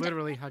you're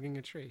literally hugging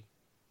a tree.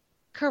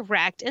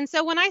 Correct. And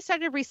so when I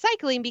started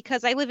recycling,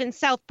 because I live in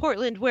South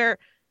Portland where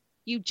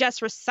you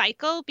just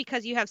recycle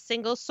because you have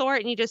single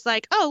sort and you just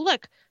like, oh,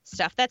 look,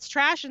 stuff that's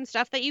trash and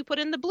stuff that you put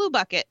in the blue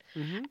bucket.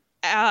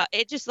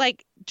 It just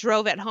like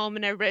drove it home,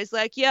 and everybody's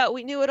like, yeah,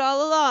 we knew it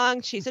all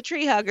along. She's a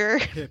tree hugger.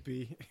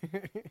 Hippie.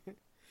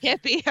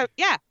 Hippie.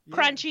 Yeah.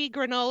 Crunchy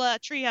granola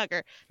tree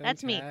hugger.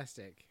 That's me.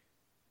 Fantastic.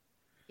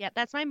 Yeah,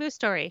 that's my moose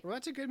story. Well,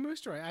 that's a good moose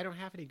story. I don't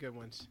have any good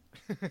ones.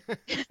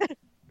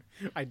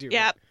 I do.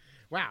 Yep.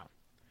 Wow.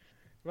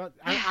 Well,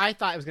 I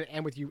thought it was going to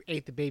end with you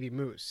ate the baby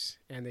moose,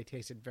 and they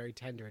tasted very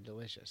tender and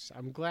delicious.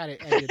 I'm glad it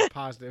ended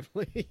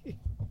positively.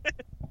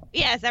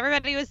 Yes,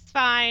 everybody was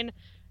fine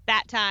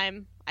that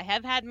time. I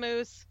have had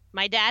moose.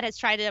 My dad has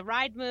tried to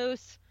ride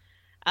moose.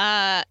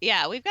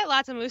 Yeah, we've got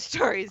lots of moose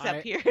stories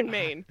up here in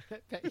Maine. I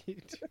bet you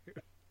do.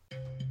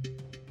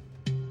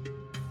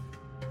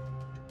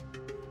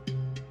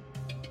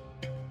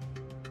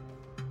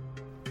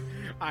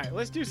 All right,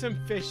 let's do some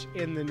fish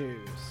in the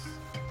news.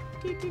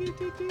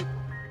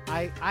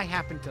 I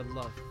happen to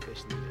love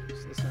fish in the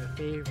news. It's my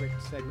favorite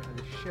segment on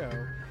the show.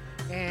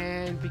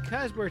 And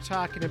because we're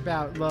talking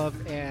about love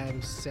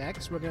and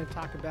sex, we're going to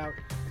talk about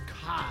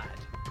cod.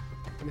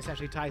 And this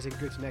actually ties in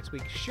good to next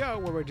week's show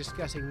where we're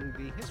discussing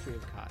the history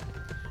of cod.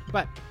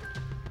 But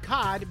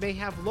cod may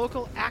have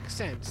local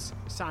accents,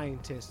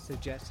 scientists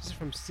suggest. This is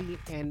from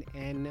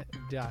CNN.com.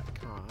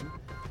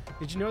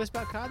 Did you know this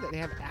about cod, that they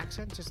have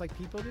accents just like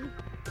people do?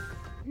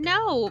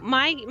 No,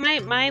 my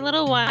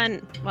little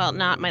one, well,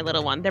 not my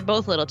little one, they're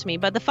both little to me,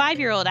 but the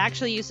 5-year-old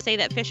actually used to say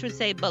that fish would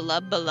say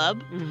balub,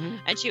 balub,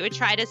 and she would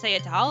try to say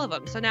it to all of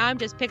them. So now I'm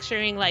just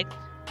picturing like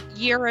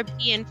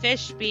European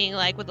fish being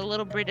like with a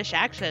little British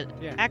accent.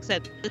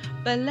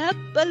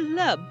 Balub,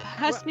 balub,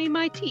 pass me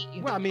my tea.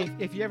 Well, I mean,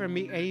 if you ever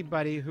meet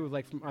anybody who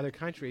like from other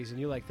countries and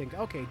you like think,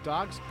 okay,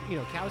 dogs,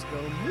 cows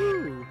go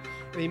moo.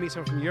 And you meet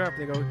someone from Europe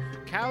and they go,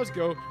 cows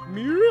go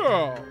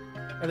meow.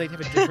 And they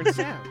have a different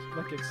sound.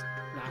 Look,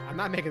 I'm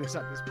not making this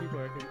up. These people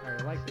are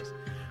like this.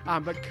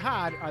 But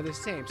cod are the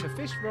same. So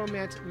fish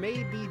romance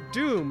may be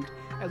doomed,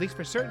 at least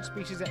for certain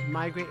species that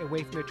migrate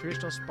away from their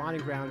traditional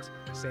spawning grounds,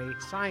 say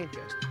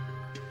scientists.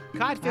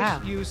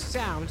 Codfish use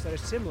sounds that are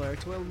similar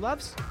to a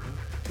love song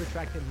to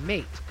attract a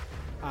mate,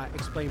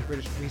 explained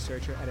British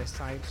researcher at a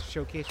science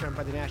showcase run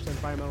by the National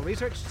Environmental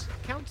Research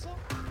Council.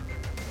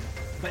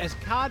 But as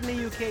cod in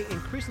the UK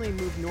increasingly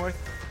move north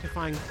to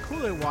find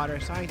cooler water,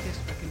 scientists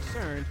are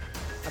concerned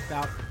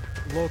about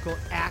local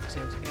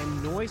accents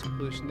and noise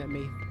pollution that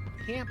may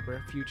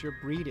hamper future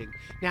breeding.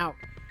 Now,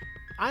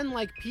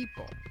 unlike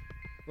people,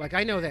 like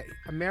I know that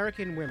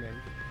American women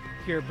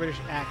hear a British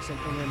accent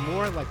and they're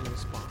more likely to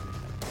spawn.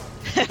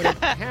 But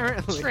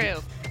apparently,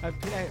 True.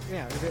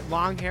 Yeah, if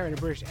long hair and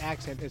a British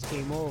accent is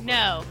game over.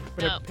 No.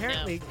 But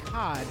apparently,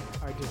 cod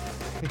are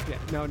different. Yeah,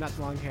 no, not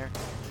long hair.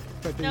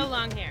 But No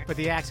long hair. But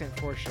the accent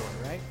for sure,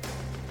 right?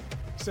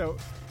 So,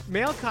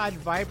 male cod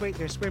vibrate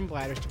their swim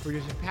bladders to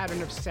produce a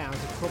pattern of sounds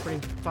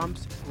incorporating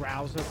thumps,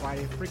 growls, and a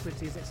variety of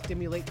frequencies that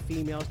stimulate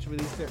females to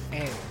release their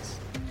eggs.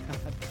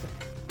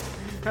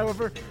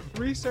 However,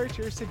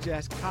 researchers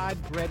suggest cod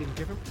bred in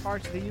different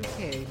parts of the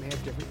UK may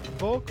have different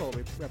vocal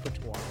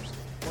repertoires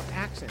or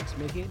accents,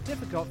 making it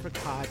difficult for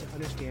cod to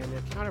understand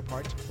their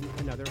counterparts from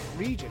another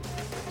region.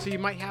 So you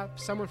might have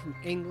someone from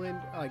England,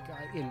 like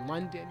in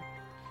London,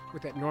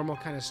 with that normal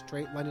kind of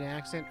straight London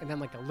accent, and then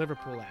like a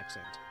Liverpool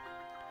accent.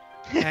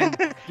 And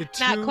the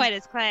two, Not quite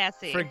as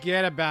classy.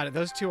 forget about it.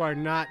 Those two are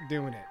not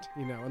doing it,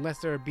 unless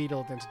they're a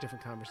Beatle, then it's a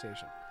different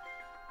conversation.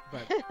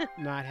 But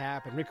not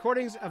happen.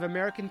 Recordings of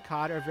American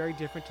cod are very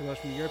different to those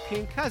from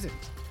European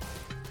cousins.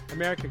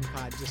 American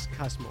cod just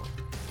cuss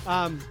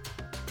more.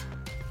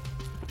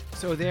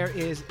 So there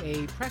is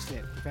a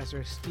precedent.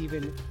 Professor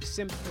Stephen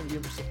Simp from the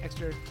University of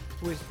Exeter,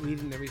 who is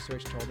leading the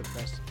research, told the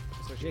Press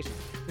Association.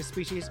 This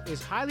species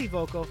is highly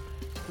vocal,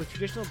 with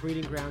traditional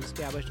breeding grounds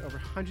established over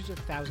hundreds of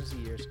thousands of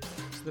years.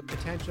 So the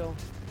potential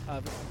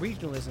of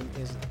regionalism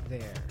is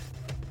there.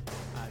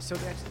 So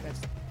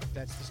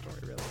that's the story,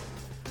 really.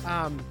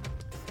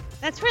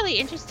 That's really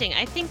interesting.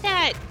 I think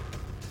that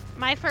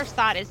my first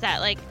thought is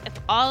that, like, if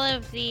all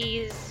of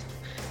these...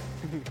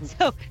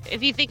 So,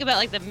 if you think about,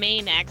 like, the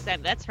Maine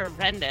accent, that's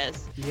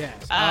horrendous. Yes.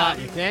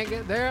 You can't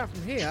get there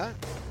from here.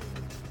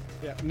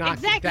 Yeah,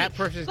 Exactly, that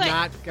person's but-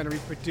 not going to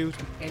reproduce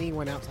with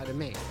anyone outside of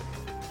Maine.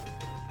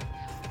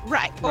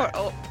 Right.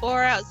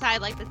 Or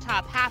outside, like, the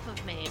top half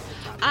of Maine.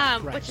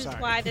 Right, which is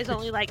sorry. why there's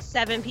only, like,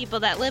 7 people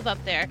that live up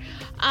there.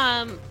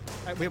 By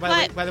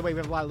the way, we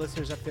have a lot of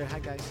listeners up there. Hi,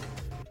 guys.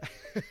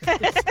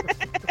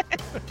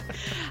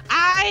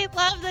 I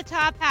love the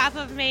top half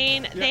of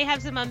Maine. Yep. They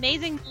have some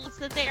amazing malts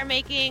that they are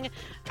making,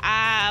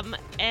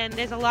 and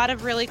there's a lot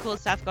of really cool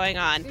stuff going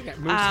on. You got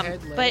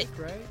Moosehead Lake,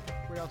 but right?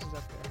 What else is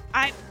up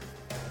there?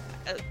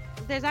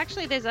 There's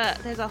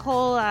a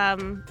whole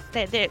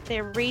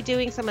they're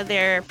redoing some of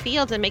their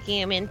fields and making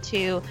them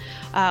into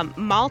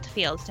malt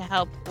fields to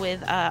help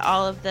with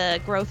all of the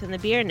growth in the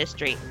beer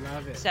industry.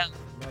 Love it. So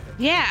Love it.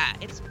 yeah,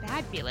 it's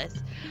fabulous.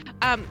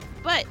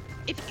 But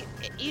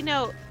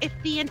if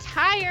the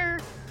entire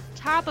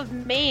top of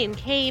Maine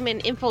came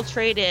and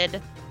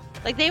infiltrated,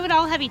 like, they would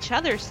all have each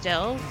other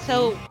still.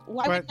 So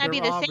why But wouldn't that be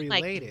they're the all same?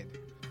 related.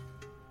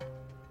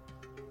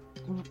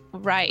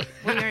 Right.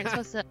 We aren't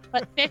supposed to.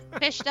 But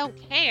fish don't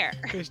care,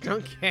 Fish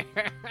don't care.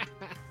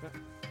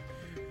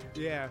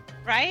 Yeah.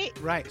 right?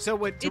 Right. So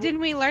what? Didn't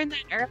we learn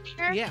that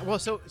earlier? Yeah. Well,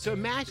 so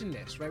imagine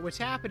this, right? What's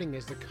happening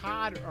is the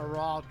cod are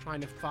all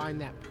trying to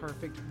find that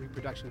perfect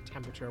reproduction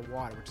temperature of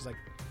water, which is like,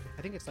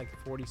 I think it's like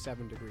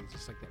 47 degrees.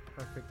 It's like that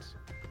perfect.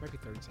 It might be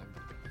 37.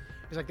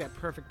 It's like that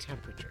perfect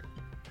temperature.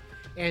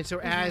 And so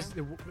as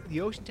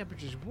the ocean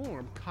temperature is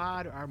warm,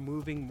 cod are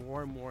moving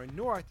more and more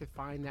north to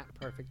find that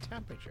perfect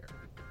temperature.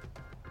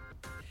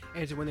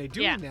 And so when they're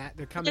doing that,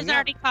 they're coming There's up.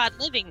 already cod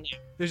living there.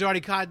 There's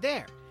already cod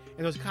there.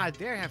 And those cod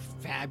there have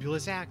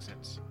fabulous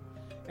accents.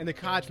 And the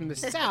cod from the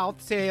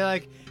south say,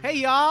 like, hey,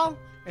 y'all.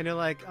 And they're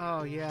like,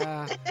 oh,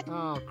 yeah.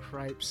 Oh,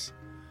 cripes.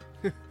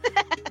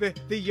 the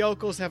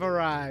yokels have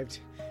arrived.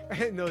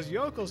 And those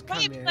yokels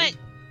come in. But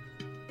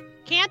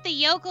can't the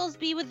yokels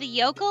be with the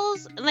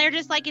yokels? They're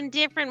just, like, in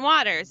different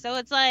waters. So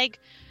it's like,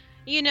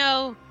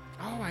 Oh,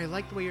 I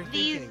like the way you're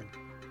these- thinking.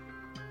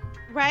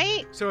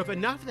 right? So if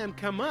enough of them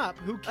come up,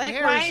 who cares?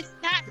 Like, why is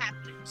that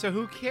happening? So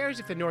who cares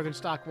if the northern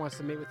stock wants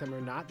to mate with them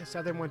or not? The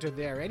southern ones are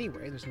there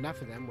anyway. There's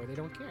enough of them where they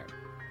don't care.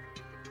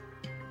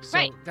 So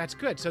Right. that's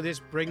good. So they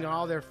just bring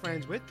all their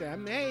friends with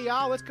them. Hey,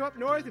 y'all, let's go up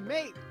north and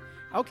mate.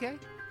 Okay.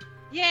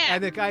 Yeah.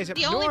 And the guys up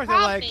The only north are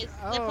problem like, is if,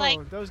 oh,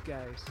 like- those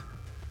guys.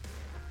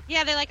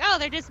 Yeah, they're like, oh,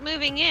 they're just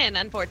moving in,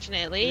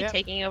 unfortunately, Yep.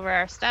 taking over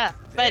our stuff.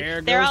 But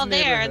There they're goes all the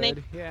there, and they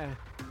neighborhood. Yeah.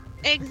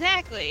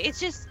 exactly. It's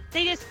just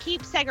they just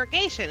keep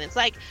segregation. It's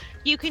like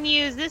you can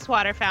use this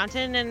water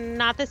fountain and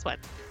not this one.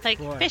 Like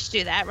Boy. fish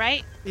do that,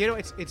 right? You know,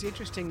 it's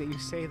interesting that you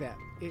say that.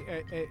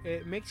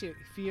 It makes you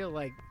feel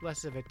like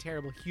less of a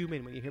terrible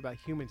human when you hear about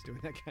humans doing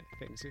that kind of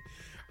thing.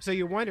 So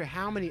you wonder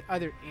how many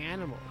other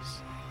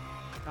animals.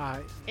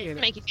 It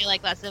make you feel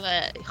like less of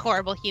a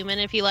horrible human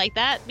if you like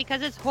that,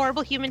 because it's a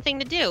horrible human thing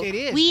to do. It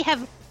is. We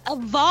have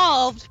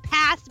evolved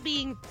past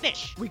being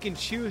fish. We can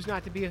choose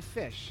not to be a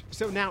fish.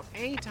 So now,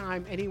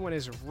 anytime anyone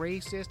is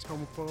racist,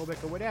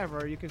 homophobic, or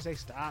whatever, you can say,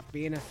 "Stop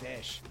being a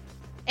fish."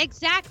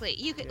 Exactly.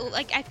 You could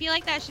like. I feel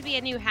like that should be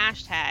a new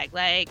hashtag.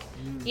 Like,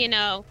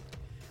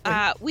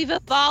 we've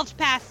evolved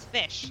past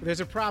fish. There's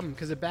a problem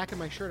because the back of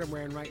my shirt I'm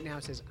wearing right now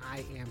says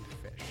 "I am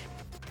fish."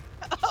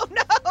 Oh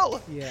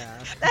no!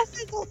 Yeah. That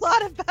says a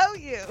lot about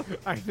you.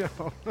 I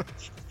know.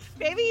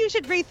 Maybe you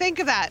should rethink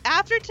of that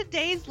after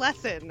today's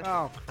lesson.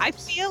 Oh, I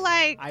feel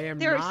like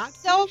there are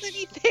so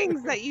many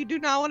things that you do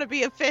not want to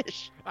be a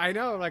fish. I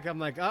know. Like, I'm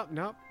like, oh,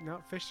 no,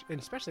 fish, and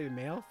especially the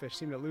male fish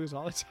seem to lose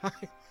all the time.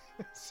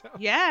 So,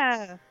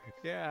 yeah.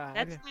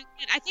 That's not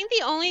good. I think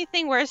the only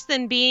thing worse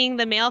than being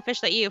the male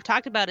fish that you've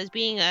talked about is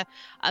being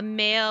a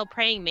male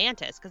praying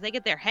mantis, because they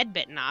get their head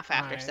bitten off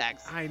after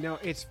sex. I know.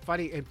 It's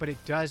funny, but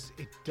it does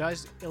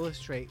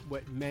illustrate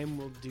what men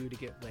will do to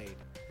get laid.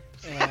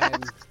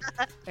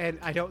 And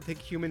I don't think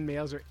human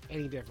males are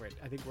any different.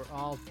 I think we're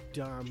all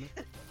dumb,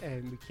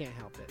 and we can't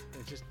help it.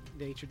 It's just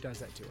nature does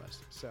that to us.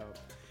 So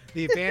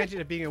the advantage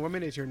of being a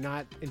woman is you're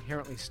not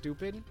inherently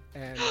stupid.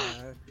 And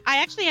I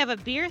actually have a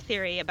beer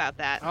theory about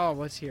that. Oh,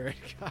 let's hear it.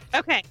 God.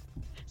 Okay.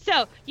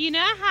 So you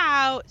know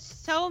how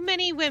so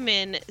many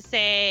women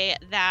say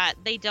that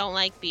they don't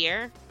like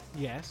beer?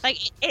 Yes. Like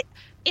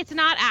it's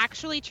not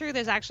actually true.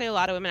 There's actually a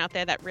lot of women out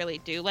there that really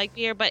do like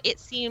beer, but it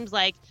seems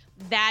like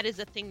that is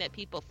a thing that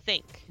people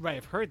think. Right,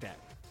 I've heard that.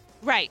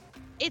 Right.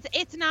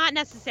 It's not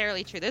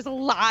necessarily true. There's a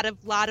lot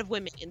of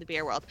women in the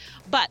beer world.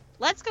 But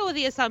let's go with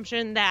the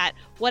assumption that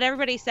what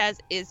everybody says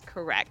is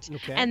correct.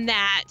 Okay. And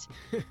that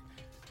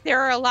there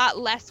are a lot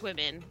less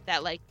women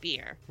that like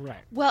beer.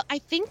 Right. Well, I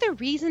think the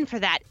reason for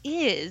that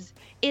is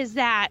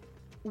that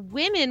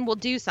women will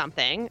do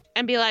something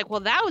and be like,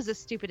 well, that was the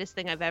stupidest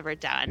thing I've ever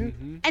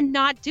done, and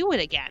not do it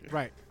again.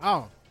 Right.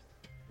 Oh.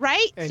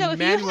 Right? And so if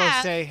men you will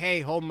say, hey,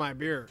 hold my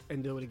beer,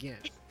 and do it again.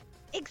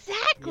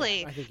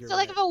 Exactly. Yeah, I think you're so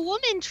like if a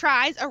woman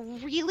tries a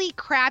really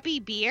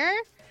crappy beer,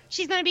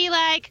 she's going to be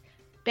like,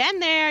 been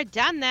there,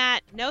 done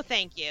that, no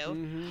thank you.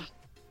 Mm-hmm.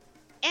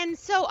 And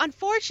so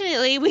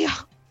unfortunately, we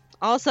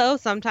also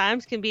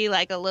sometimes can be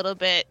like a little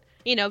bit,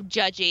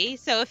 judgy.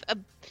 So if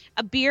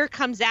a beer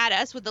comes at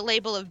us with the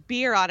label of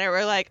beer on it,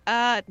 we're like,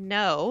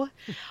 no.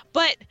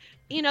 But,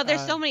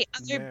 there's so many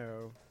other...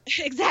 No.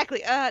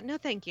 Exactly. No,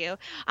 thank you.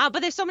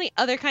 But there's so many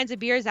other kinds of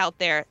beers out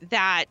there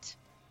that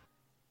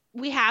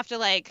we have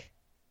to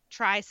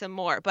try some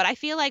more. But I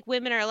feel like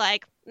women are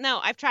like, no,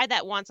 I've tried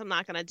that once. I'm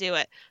not going to do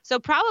it. So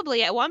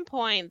probably at one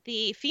point,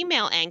 the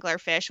female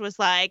anglerfish was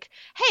like,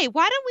 hey,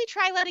 why don't we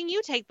try letting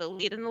you take the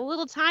lead? And the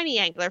little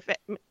tiny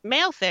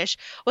male fish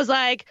was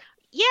like,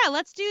 yeah,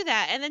 let's do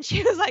that. And then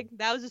she was like,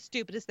 that was the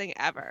stupidest thing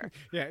ever.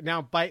 Yeah.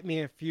 Now bite me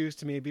and fuse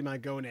to me, be my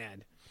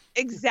gonad.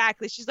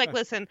 Exactly. She's like,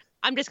 listen,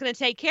 I'm just going to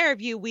take care of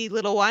you, wee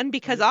little one,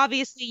 because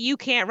obviously you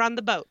can't run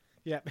the boat.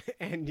 Yep.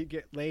 And you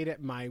get laid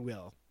at my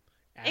will.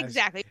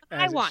 Exactly.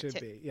 As I want should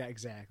to. Be. Yeah,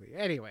 exactly.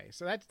 Anyway,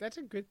 so that's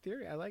a good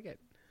theory. I like it.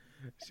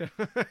 So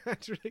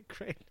that's really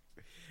great.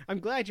 I'm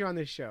glad you're on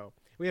this show.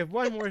 We have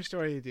one more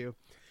story to do.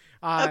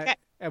 Okay.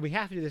 And we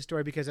have to do this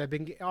story because I've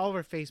been all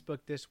over Facebook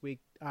this week.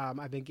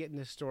 I've been getting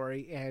this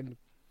story, and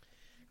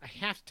I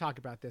have to talk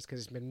about this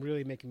because it's been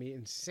really making me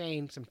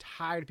insane. So I'm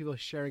tired of people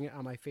sharing it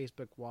on my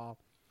Facebook wall.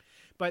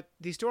 But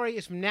the story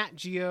is from Nat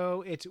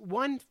Geo. It's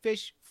one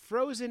fish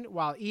frozen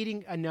while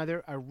eating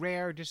another, a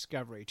rare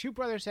discovery. Two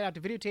brothers set out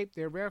to videotape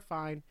their rare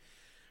find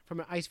from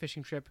an ice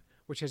fishing trip,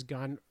 which has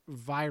gone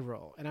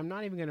viral. And I'm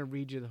not even going to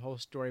read you the whole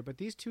story, but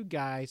these two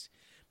guys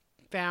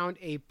found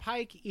a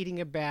pike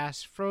eating a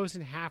bass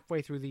frozen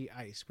halfway through the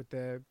ice with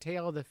the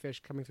tail of the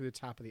fish coming through the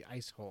top of the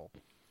ice hole.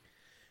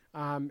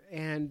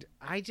 And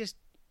I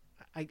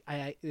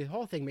the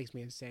whole thing makes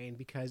me insane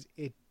because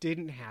it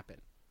didn't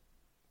happen.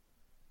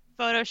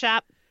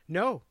 Photoshop?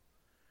 No.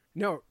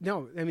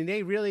 I mean,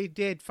 they really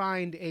did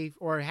find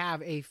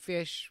have a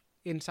fish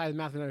inside the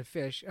mouth of another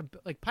fish.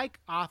 Like pike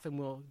often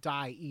will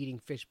die eating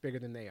fish bigger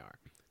than they are.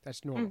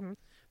 That's normal. Mm-hmm.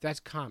 That's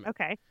common.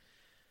 Okay.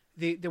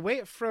 The way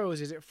it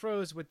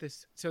froze with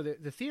this. So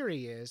the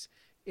theory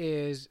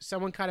is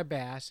someone caught a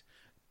bass,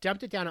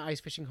 dumped it down an ice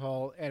fishing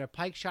hole, and a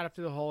pike shot up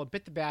through the hole,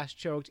 bit the bass,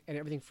 choked, and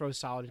everything froze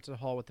solid into the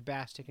hole with the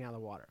bass sticking out of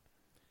the water.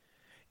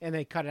 And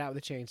they cut it out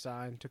with a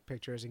chainsaw and took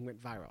pictures and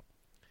went viral.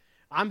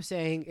 I'm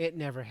saying it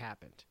never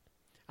happened.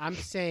 I'm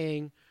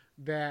saying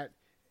that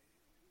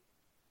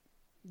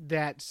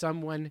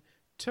someone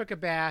took a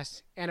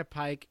bass and a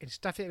pike and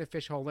stuffed it in a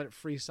fish hole, let it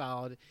freeze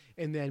solid,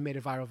 and then made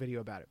a viral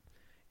video about it.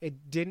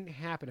 It didn't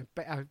happen.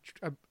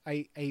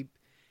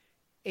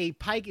 A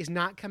pike is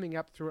not coming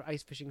up through an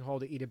ice fishing hole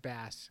to eat a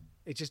bass.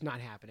 It's just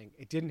not happening.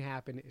 It didn't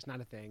happen. It's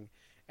not a thing.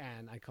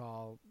 And I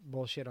call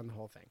bullshit on the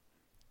whole thing.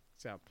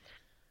 So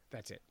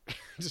that's it.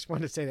 Just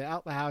wanted to say that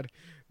out loud,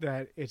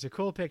 that it's a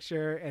cool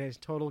picture and it's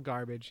total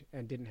garbage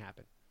and didn't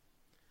happen.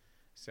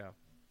 So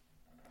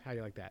how do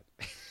you like that?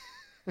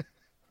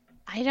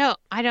 I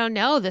don't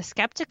know. The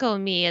skeptical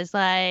me is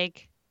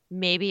like,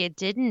 maybe it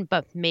didn't,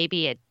 but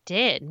maybe it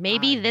did.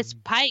 Maybe this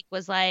pike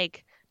was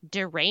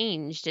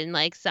deranged and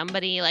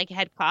somebody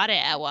had caught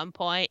it at one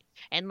point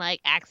and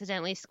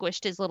accidentally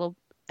squished his little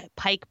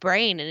pike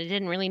brain and it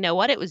didn't really know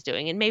what it was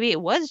doing, and maybe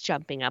it was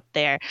jumping up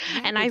there.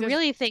 Yeah, and I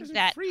really think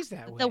that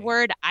the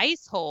word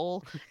ice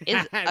hole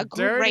is a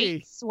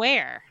great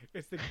swear.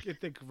 It's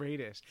the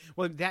greatest.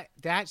 Well,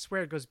 that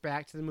swear goes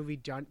back to the movie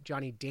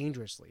Johnny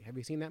Dangerously. Have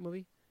you seen that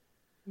movie?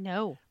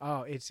 No.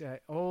 Oh, it's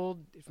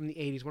old from the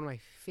 80s, one of my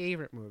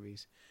favorite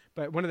movies.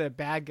 But one of the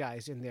bad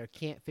guys in there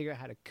can't figure out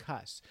how to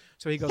cuss.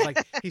 So he goes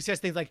like, he says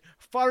things like,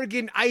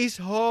 Fargan ice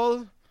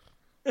hole.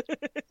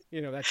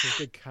 That's his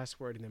big cuss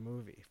word in the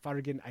movie.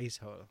 Fargan ice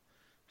hole.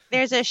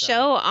 There's a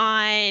show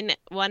on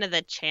one of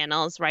the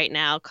channels right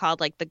now called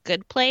like The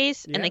Good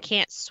Place, and they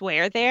can't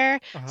swear there.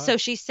 So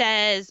she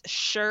says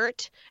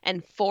shirt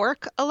and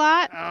fork a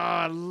lot. Oh,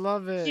 I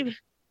love it.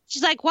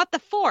 She's like, what the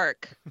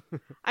fork?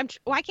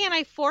 Why can't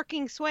I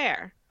forking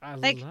swear? I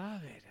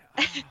love it.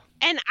 Oh.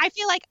 And I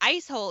feel like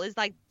ice hole is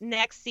like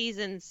next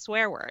season's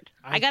swear word.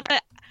 I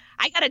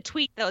gotta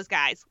tweet those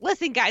guys.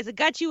 Listen, guys, I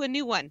got you a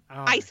new one.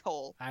 Ice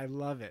hole. I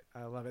love it.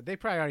 They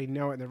probably already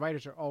know it, and the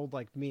writers are old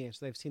like me, and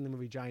so they've seen the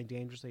movie Johnny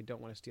Dangerous. They don't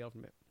want to steal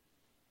from it.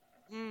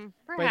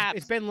 Perhaps. But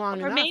it's been long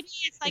enough. Or maybe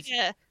it's like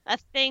a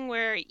thing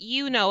where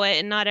you know it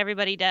and not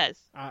everybody does.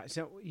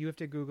 So you have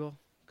to Google.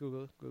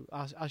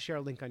 I'll share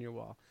a link on your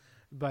wall.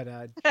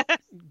 But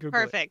Google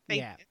Perfect.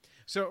 Thank you.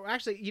 So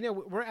actually,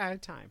 we're out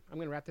of time. I'm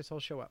going to wrap this whole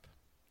show up.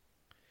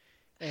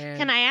 And,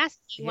 can I ask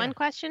you one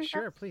question?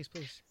 Sure, please.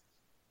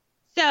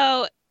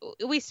 So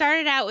we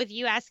started out with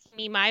you asking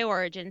me my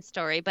origin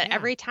story, but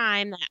every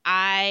time that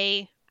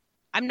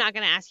I'm not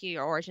going to ask you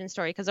your origin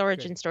story because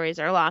origin stories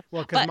are long.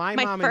 Well, because my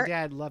mom and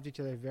dad loved each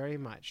other very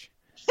much.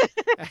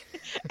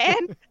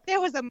 And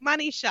there was a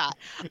money shot.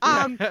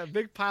 A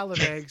big pile of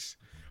eggs,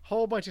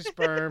 whole bunch of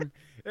sperm.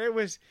 It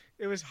was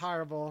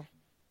horrible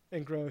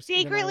and gross.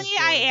 Secretly,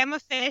 I am a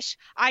fish.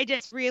 I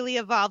just really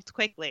evolved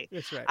quickly.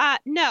 That's right.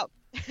 No.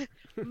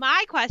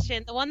 My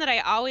question, the one that I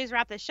always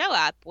wrap the show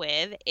up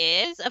with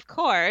is, of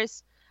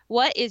course,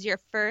 what is your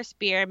first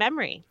beer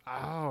memory?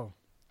 Oh.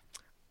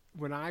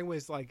 When I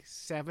was like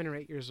 7 or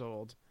 8 years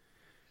old,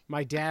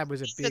 my dad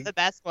was These are the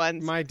best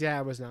ones. My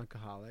dad was an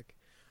alcoholic.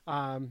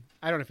 I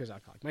don't know if he was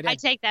alcoholic. My dad, I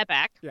take that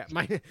back.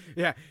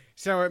 Yeah.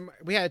 So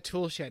we had a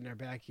tool shed in our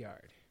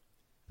backyard.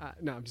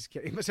 No, I'm just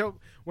kidding. So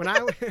when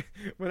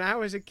I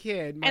was a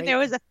kid, and there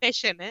was a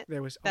fish in it.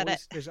 There's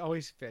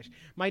always fish.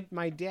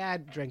 My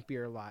dad drank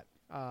beer a lot.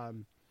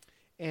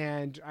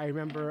 And I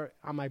remember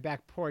on my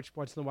back porch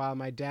once in a while,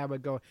 my dad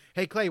would go,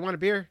 "Hey Clay, you want a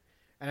beer?"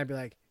 And I'd be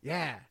like,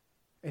 "Yeah."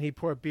 And he'd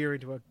pour beer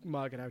into a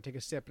mug, and I would take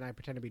a sip, and I'd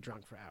pretend to be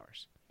drunk for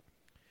hours.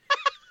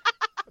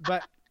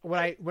 But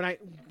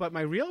but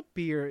my real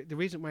beer, the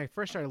reason when I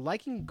first started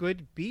liking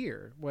good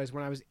beer was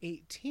when I was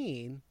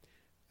 18.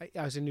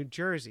 I was in New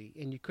Jersey,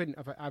 and you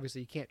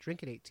can't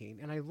drink at 18.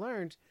 And I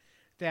learned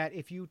that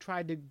if you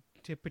tried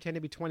to pretend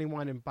to be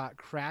 21 and bought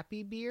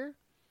crappy beer,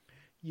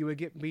 you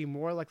would be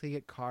more likely to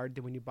get carded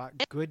than when you bought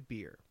good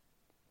beer.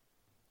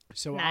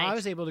 So nice. I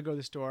was able to go to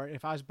the store, and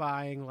if I was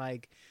buying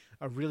like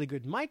a really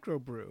good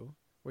microbrew,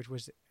 which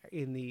was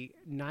in the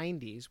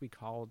 90s, we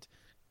called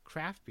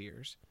craft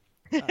beers,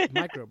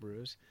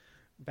 microbrews,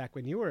 back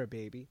when you were a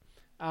baby.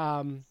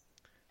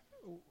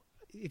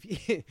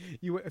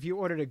 If you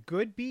ordered a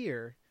good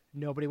beer,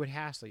 nobody would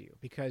hassle you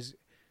because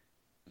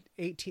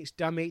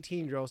dumb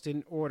 18-year-olds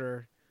didn't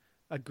order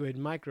a good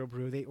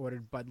microbrew. They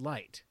ordered Bud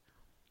Light.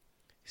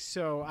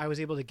 So I was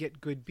able to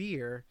get good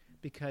beer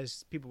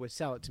because people would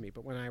sell it to me.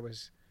 But when I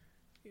was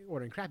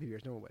ordering crappy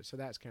beers, no one would. So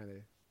that's kind of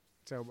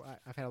so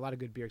I've had a lot of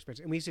good beer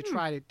experience. And we used to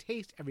try to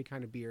taste every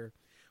kind of beer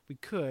we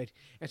could.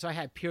 And so I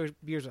had beers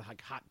with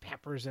like hot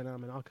peppers in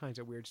them and all kinds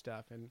of weird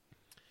stuff. And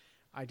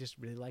I just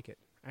really like it.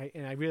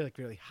 I really like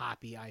really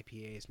hoppy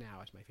IPAs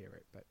now is my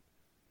favorite. But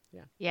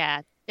yeah.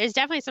 Yeah. There's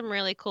definitely some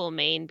really cool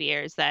Maine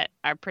beers that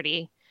are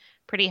pretty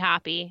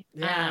hoppy.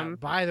 Yeah.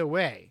 By the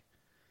way,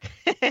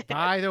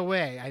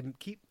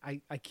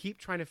 I keep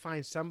trying to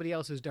find somebody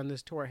else who's done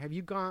this tour. Have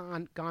you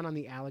gone on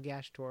the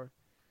Allagash tour?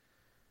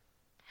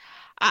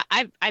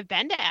 I've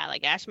been to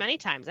Allagash many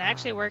times. I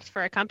actually worked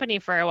for a company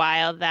for a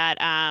while that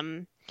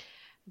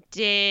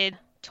did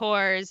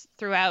tours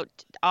throughout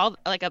all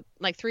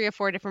like 3 or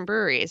 4 different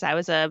breweries. I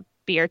was a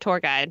beer tour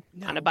guide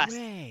on a bus.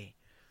 Way.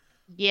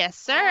 Yes,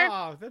 sir.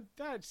 Oh,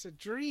 that's a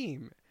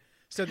dream.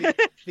 So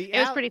it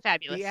was pretty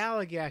fabulous. The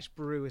Allagash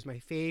Brew is my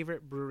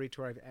favorite brewery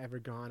tour I've ever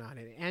gone on.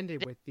 It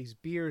ended with these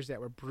beers that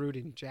were brewed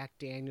in Jack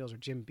Daniels or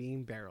Jim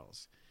Beam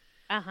barrels.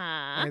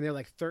 And they're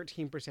like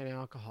 13%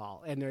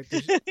 alcohol. And they're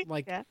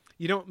like,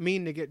 you don't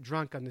mean to get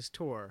drunk on this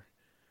tour.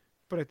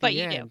 But at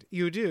the end,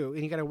 you do.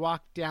 And you got to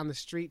walk down the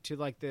street to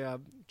like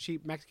the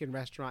cheap Mexican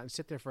restaurant and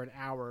sit there for an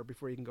hour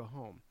before you can go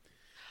home.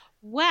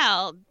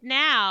 Well,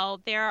 now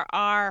there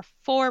are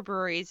 4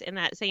 breweries in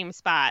that same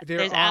spot.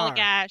 There's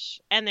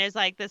Allagash, and there's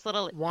like this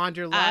little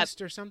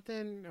Wanderlust or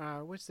something.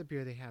 What's the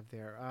beer they have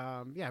there?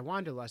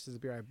 Wanderlust is the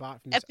beer I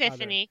bought from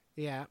Epiphany.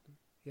 Yeah.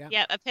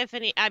 Yeah,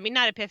 Epiphany. I mean,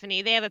 not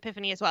Epiphany. They have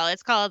Epiphany as well.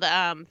 It's called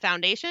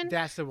Foundation.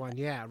 That's the one.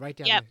 Yeah, right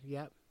down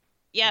there.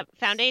 Yep,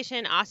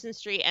 Foundation, Austin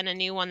Street, and a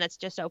new one that's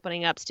just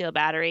opening up, Steel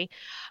Battery.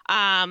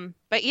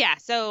 But yeah,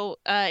 so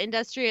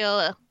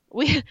industrial.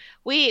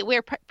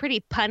 We're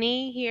pretty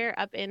punny here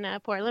up in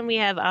Portland. We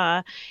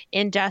have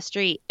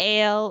Industry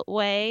Ale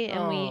Way,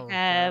 and we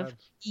have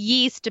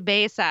Yeast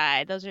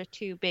Bayside. Those are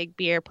 2 big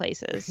beer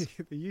places.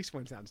 The Yeast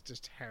one sounds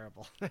just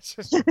terrible. That's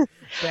just a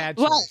bad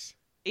choice.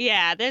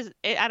 Yeah,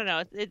 I don't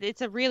know.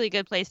 It's a really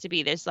good place to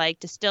be. There's like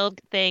distilled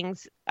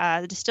things,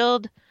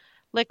 distilled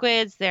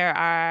liquids. There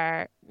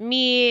are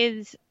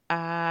meads,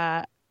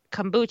 kombucha,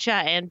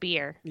 and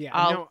beer,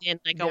 all in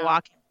like a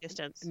walking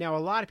distance. Now, a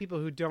lot of people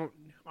who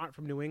aren't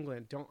from New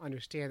England don't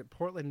understand that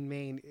Portland,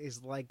 Maine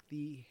is like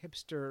the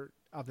hipster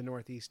of the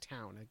Northeast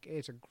town.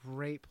 It's a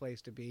great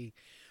place to be.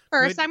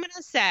 First, I'm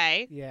gonna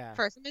say,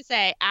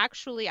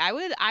 actually,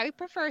 I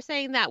prefer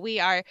saying that we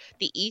are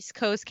the East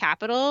Coast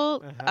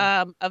capital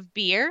of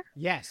beer.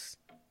 Yes,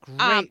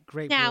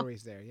 great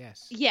breweries there.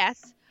 Yes.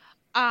 Yes,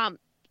 and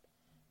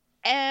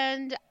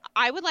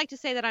I would like to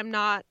say that I'm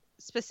not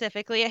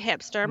specifically a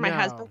hipster. My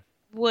husband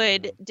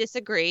would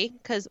disagree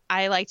because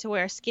I like to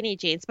wear skinny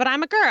jeans, but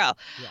I'm a girl.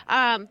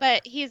 Yeah.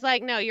 But he's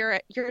like, no,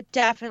 you're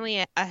definitely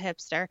a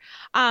hipster.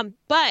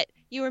 But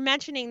you were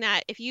mentioning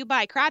that if you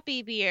buy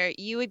crappy beer,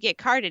 you would get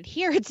carded.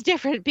 Here it's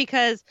different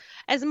because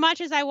as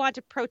much as I want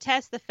to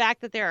protest the fact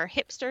that there are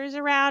hipsters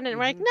around and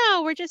we're like,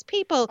 no, we're just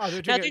people. Oh,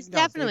 there's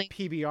definitely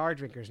PBR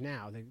drinkers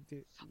now.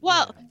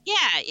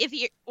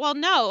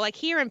 Like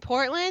here in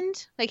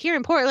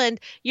Portland,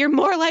 you're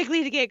more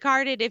likely to get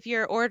carded if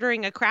you're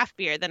ordering a craft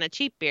beer than a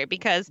cheap beer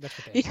because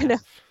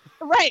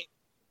right.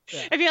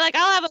 Yeah. If you're like,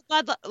 I'll have a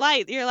Bud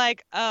Light, you're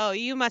like, oh,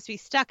 you must be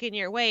stuck in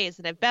your ways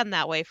and have been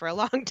that way for a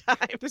long time.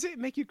 Does it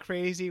make you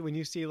crazy when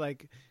you see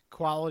like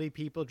quality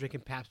people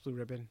drinking Pabst Blue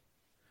Ribbon?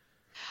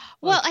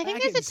 Well, I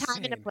think there's a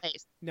time and a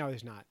place. No,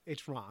 there's not.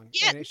 It's wrong.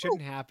 Yeah, and it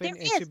shouldn't happen.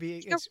 It should be.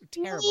 It's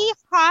terrible. Really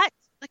hot,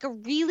 like a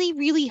really,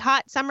 really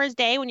hot summer's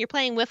day when you're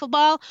playing wiffle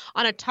ball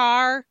on a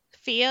tar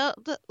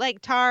field, like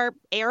tar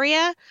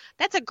area.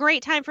 That's a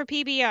great time for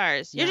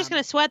PBRs. You're just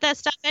gonna sweat that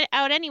stuff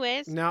out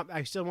anyways. No,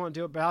 I still won't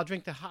do it. But I'll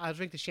drink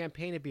the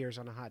champagne of beers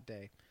on a hot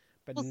day.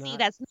 But see,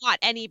 that's not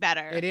any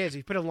better. It is.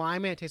 You put a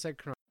lime in, it tastes like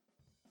Corona.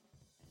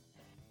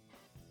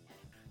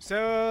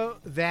 So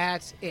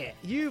that's it.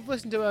 You've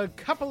listened to a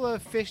couple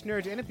of fish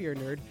nerds and a beer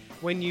nerd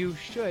when you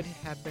should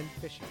have been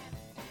fishing.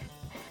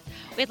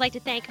 We'd like to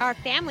thank our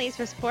families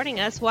for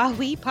supporting us while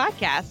we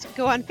podcast,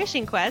 go on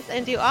fishing quests,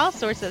 and do all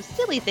sorts of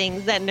silly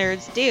things that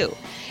nerds do.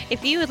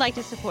 If you would like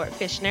to support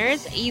Fish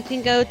Nerds, you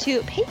can go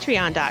to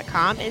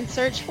patreon.com and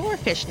search for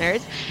Fish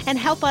Nerds and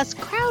help us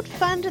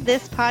crowdfund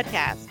this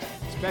podcast.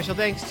 Special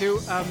thanks to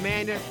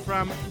Amanda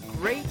from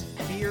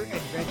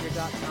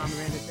GreatBeerAdventure.com.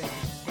 Amanda, thank you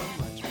so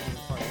much for being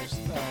part of this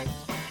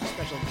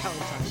special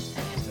Valentine's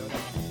episode.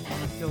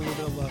 I'm feeling a little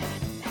bit of love.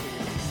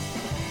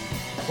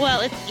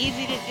 Well, it's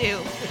easy to do.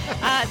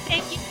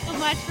 Thank you so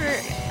much for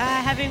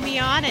having me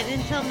on. And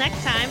until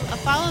next time,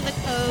 follow the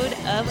code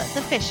of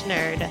the Fish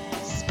Nerd.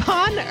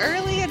 Spawn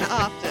early and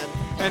often.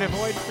 And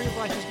avoid free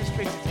blushes with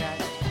strings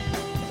attached.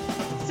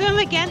 Swim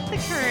against the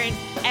current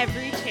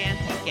every chance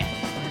you get.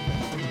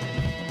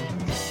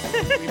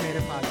 We made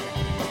a podcast.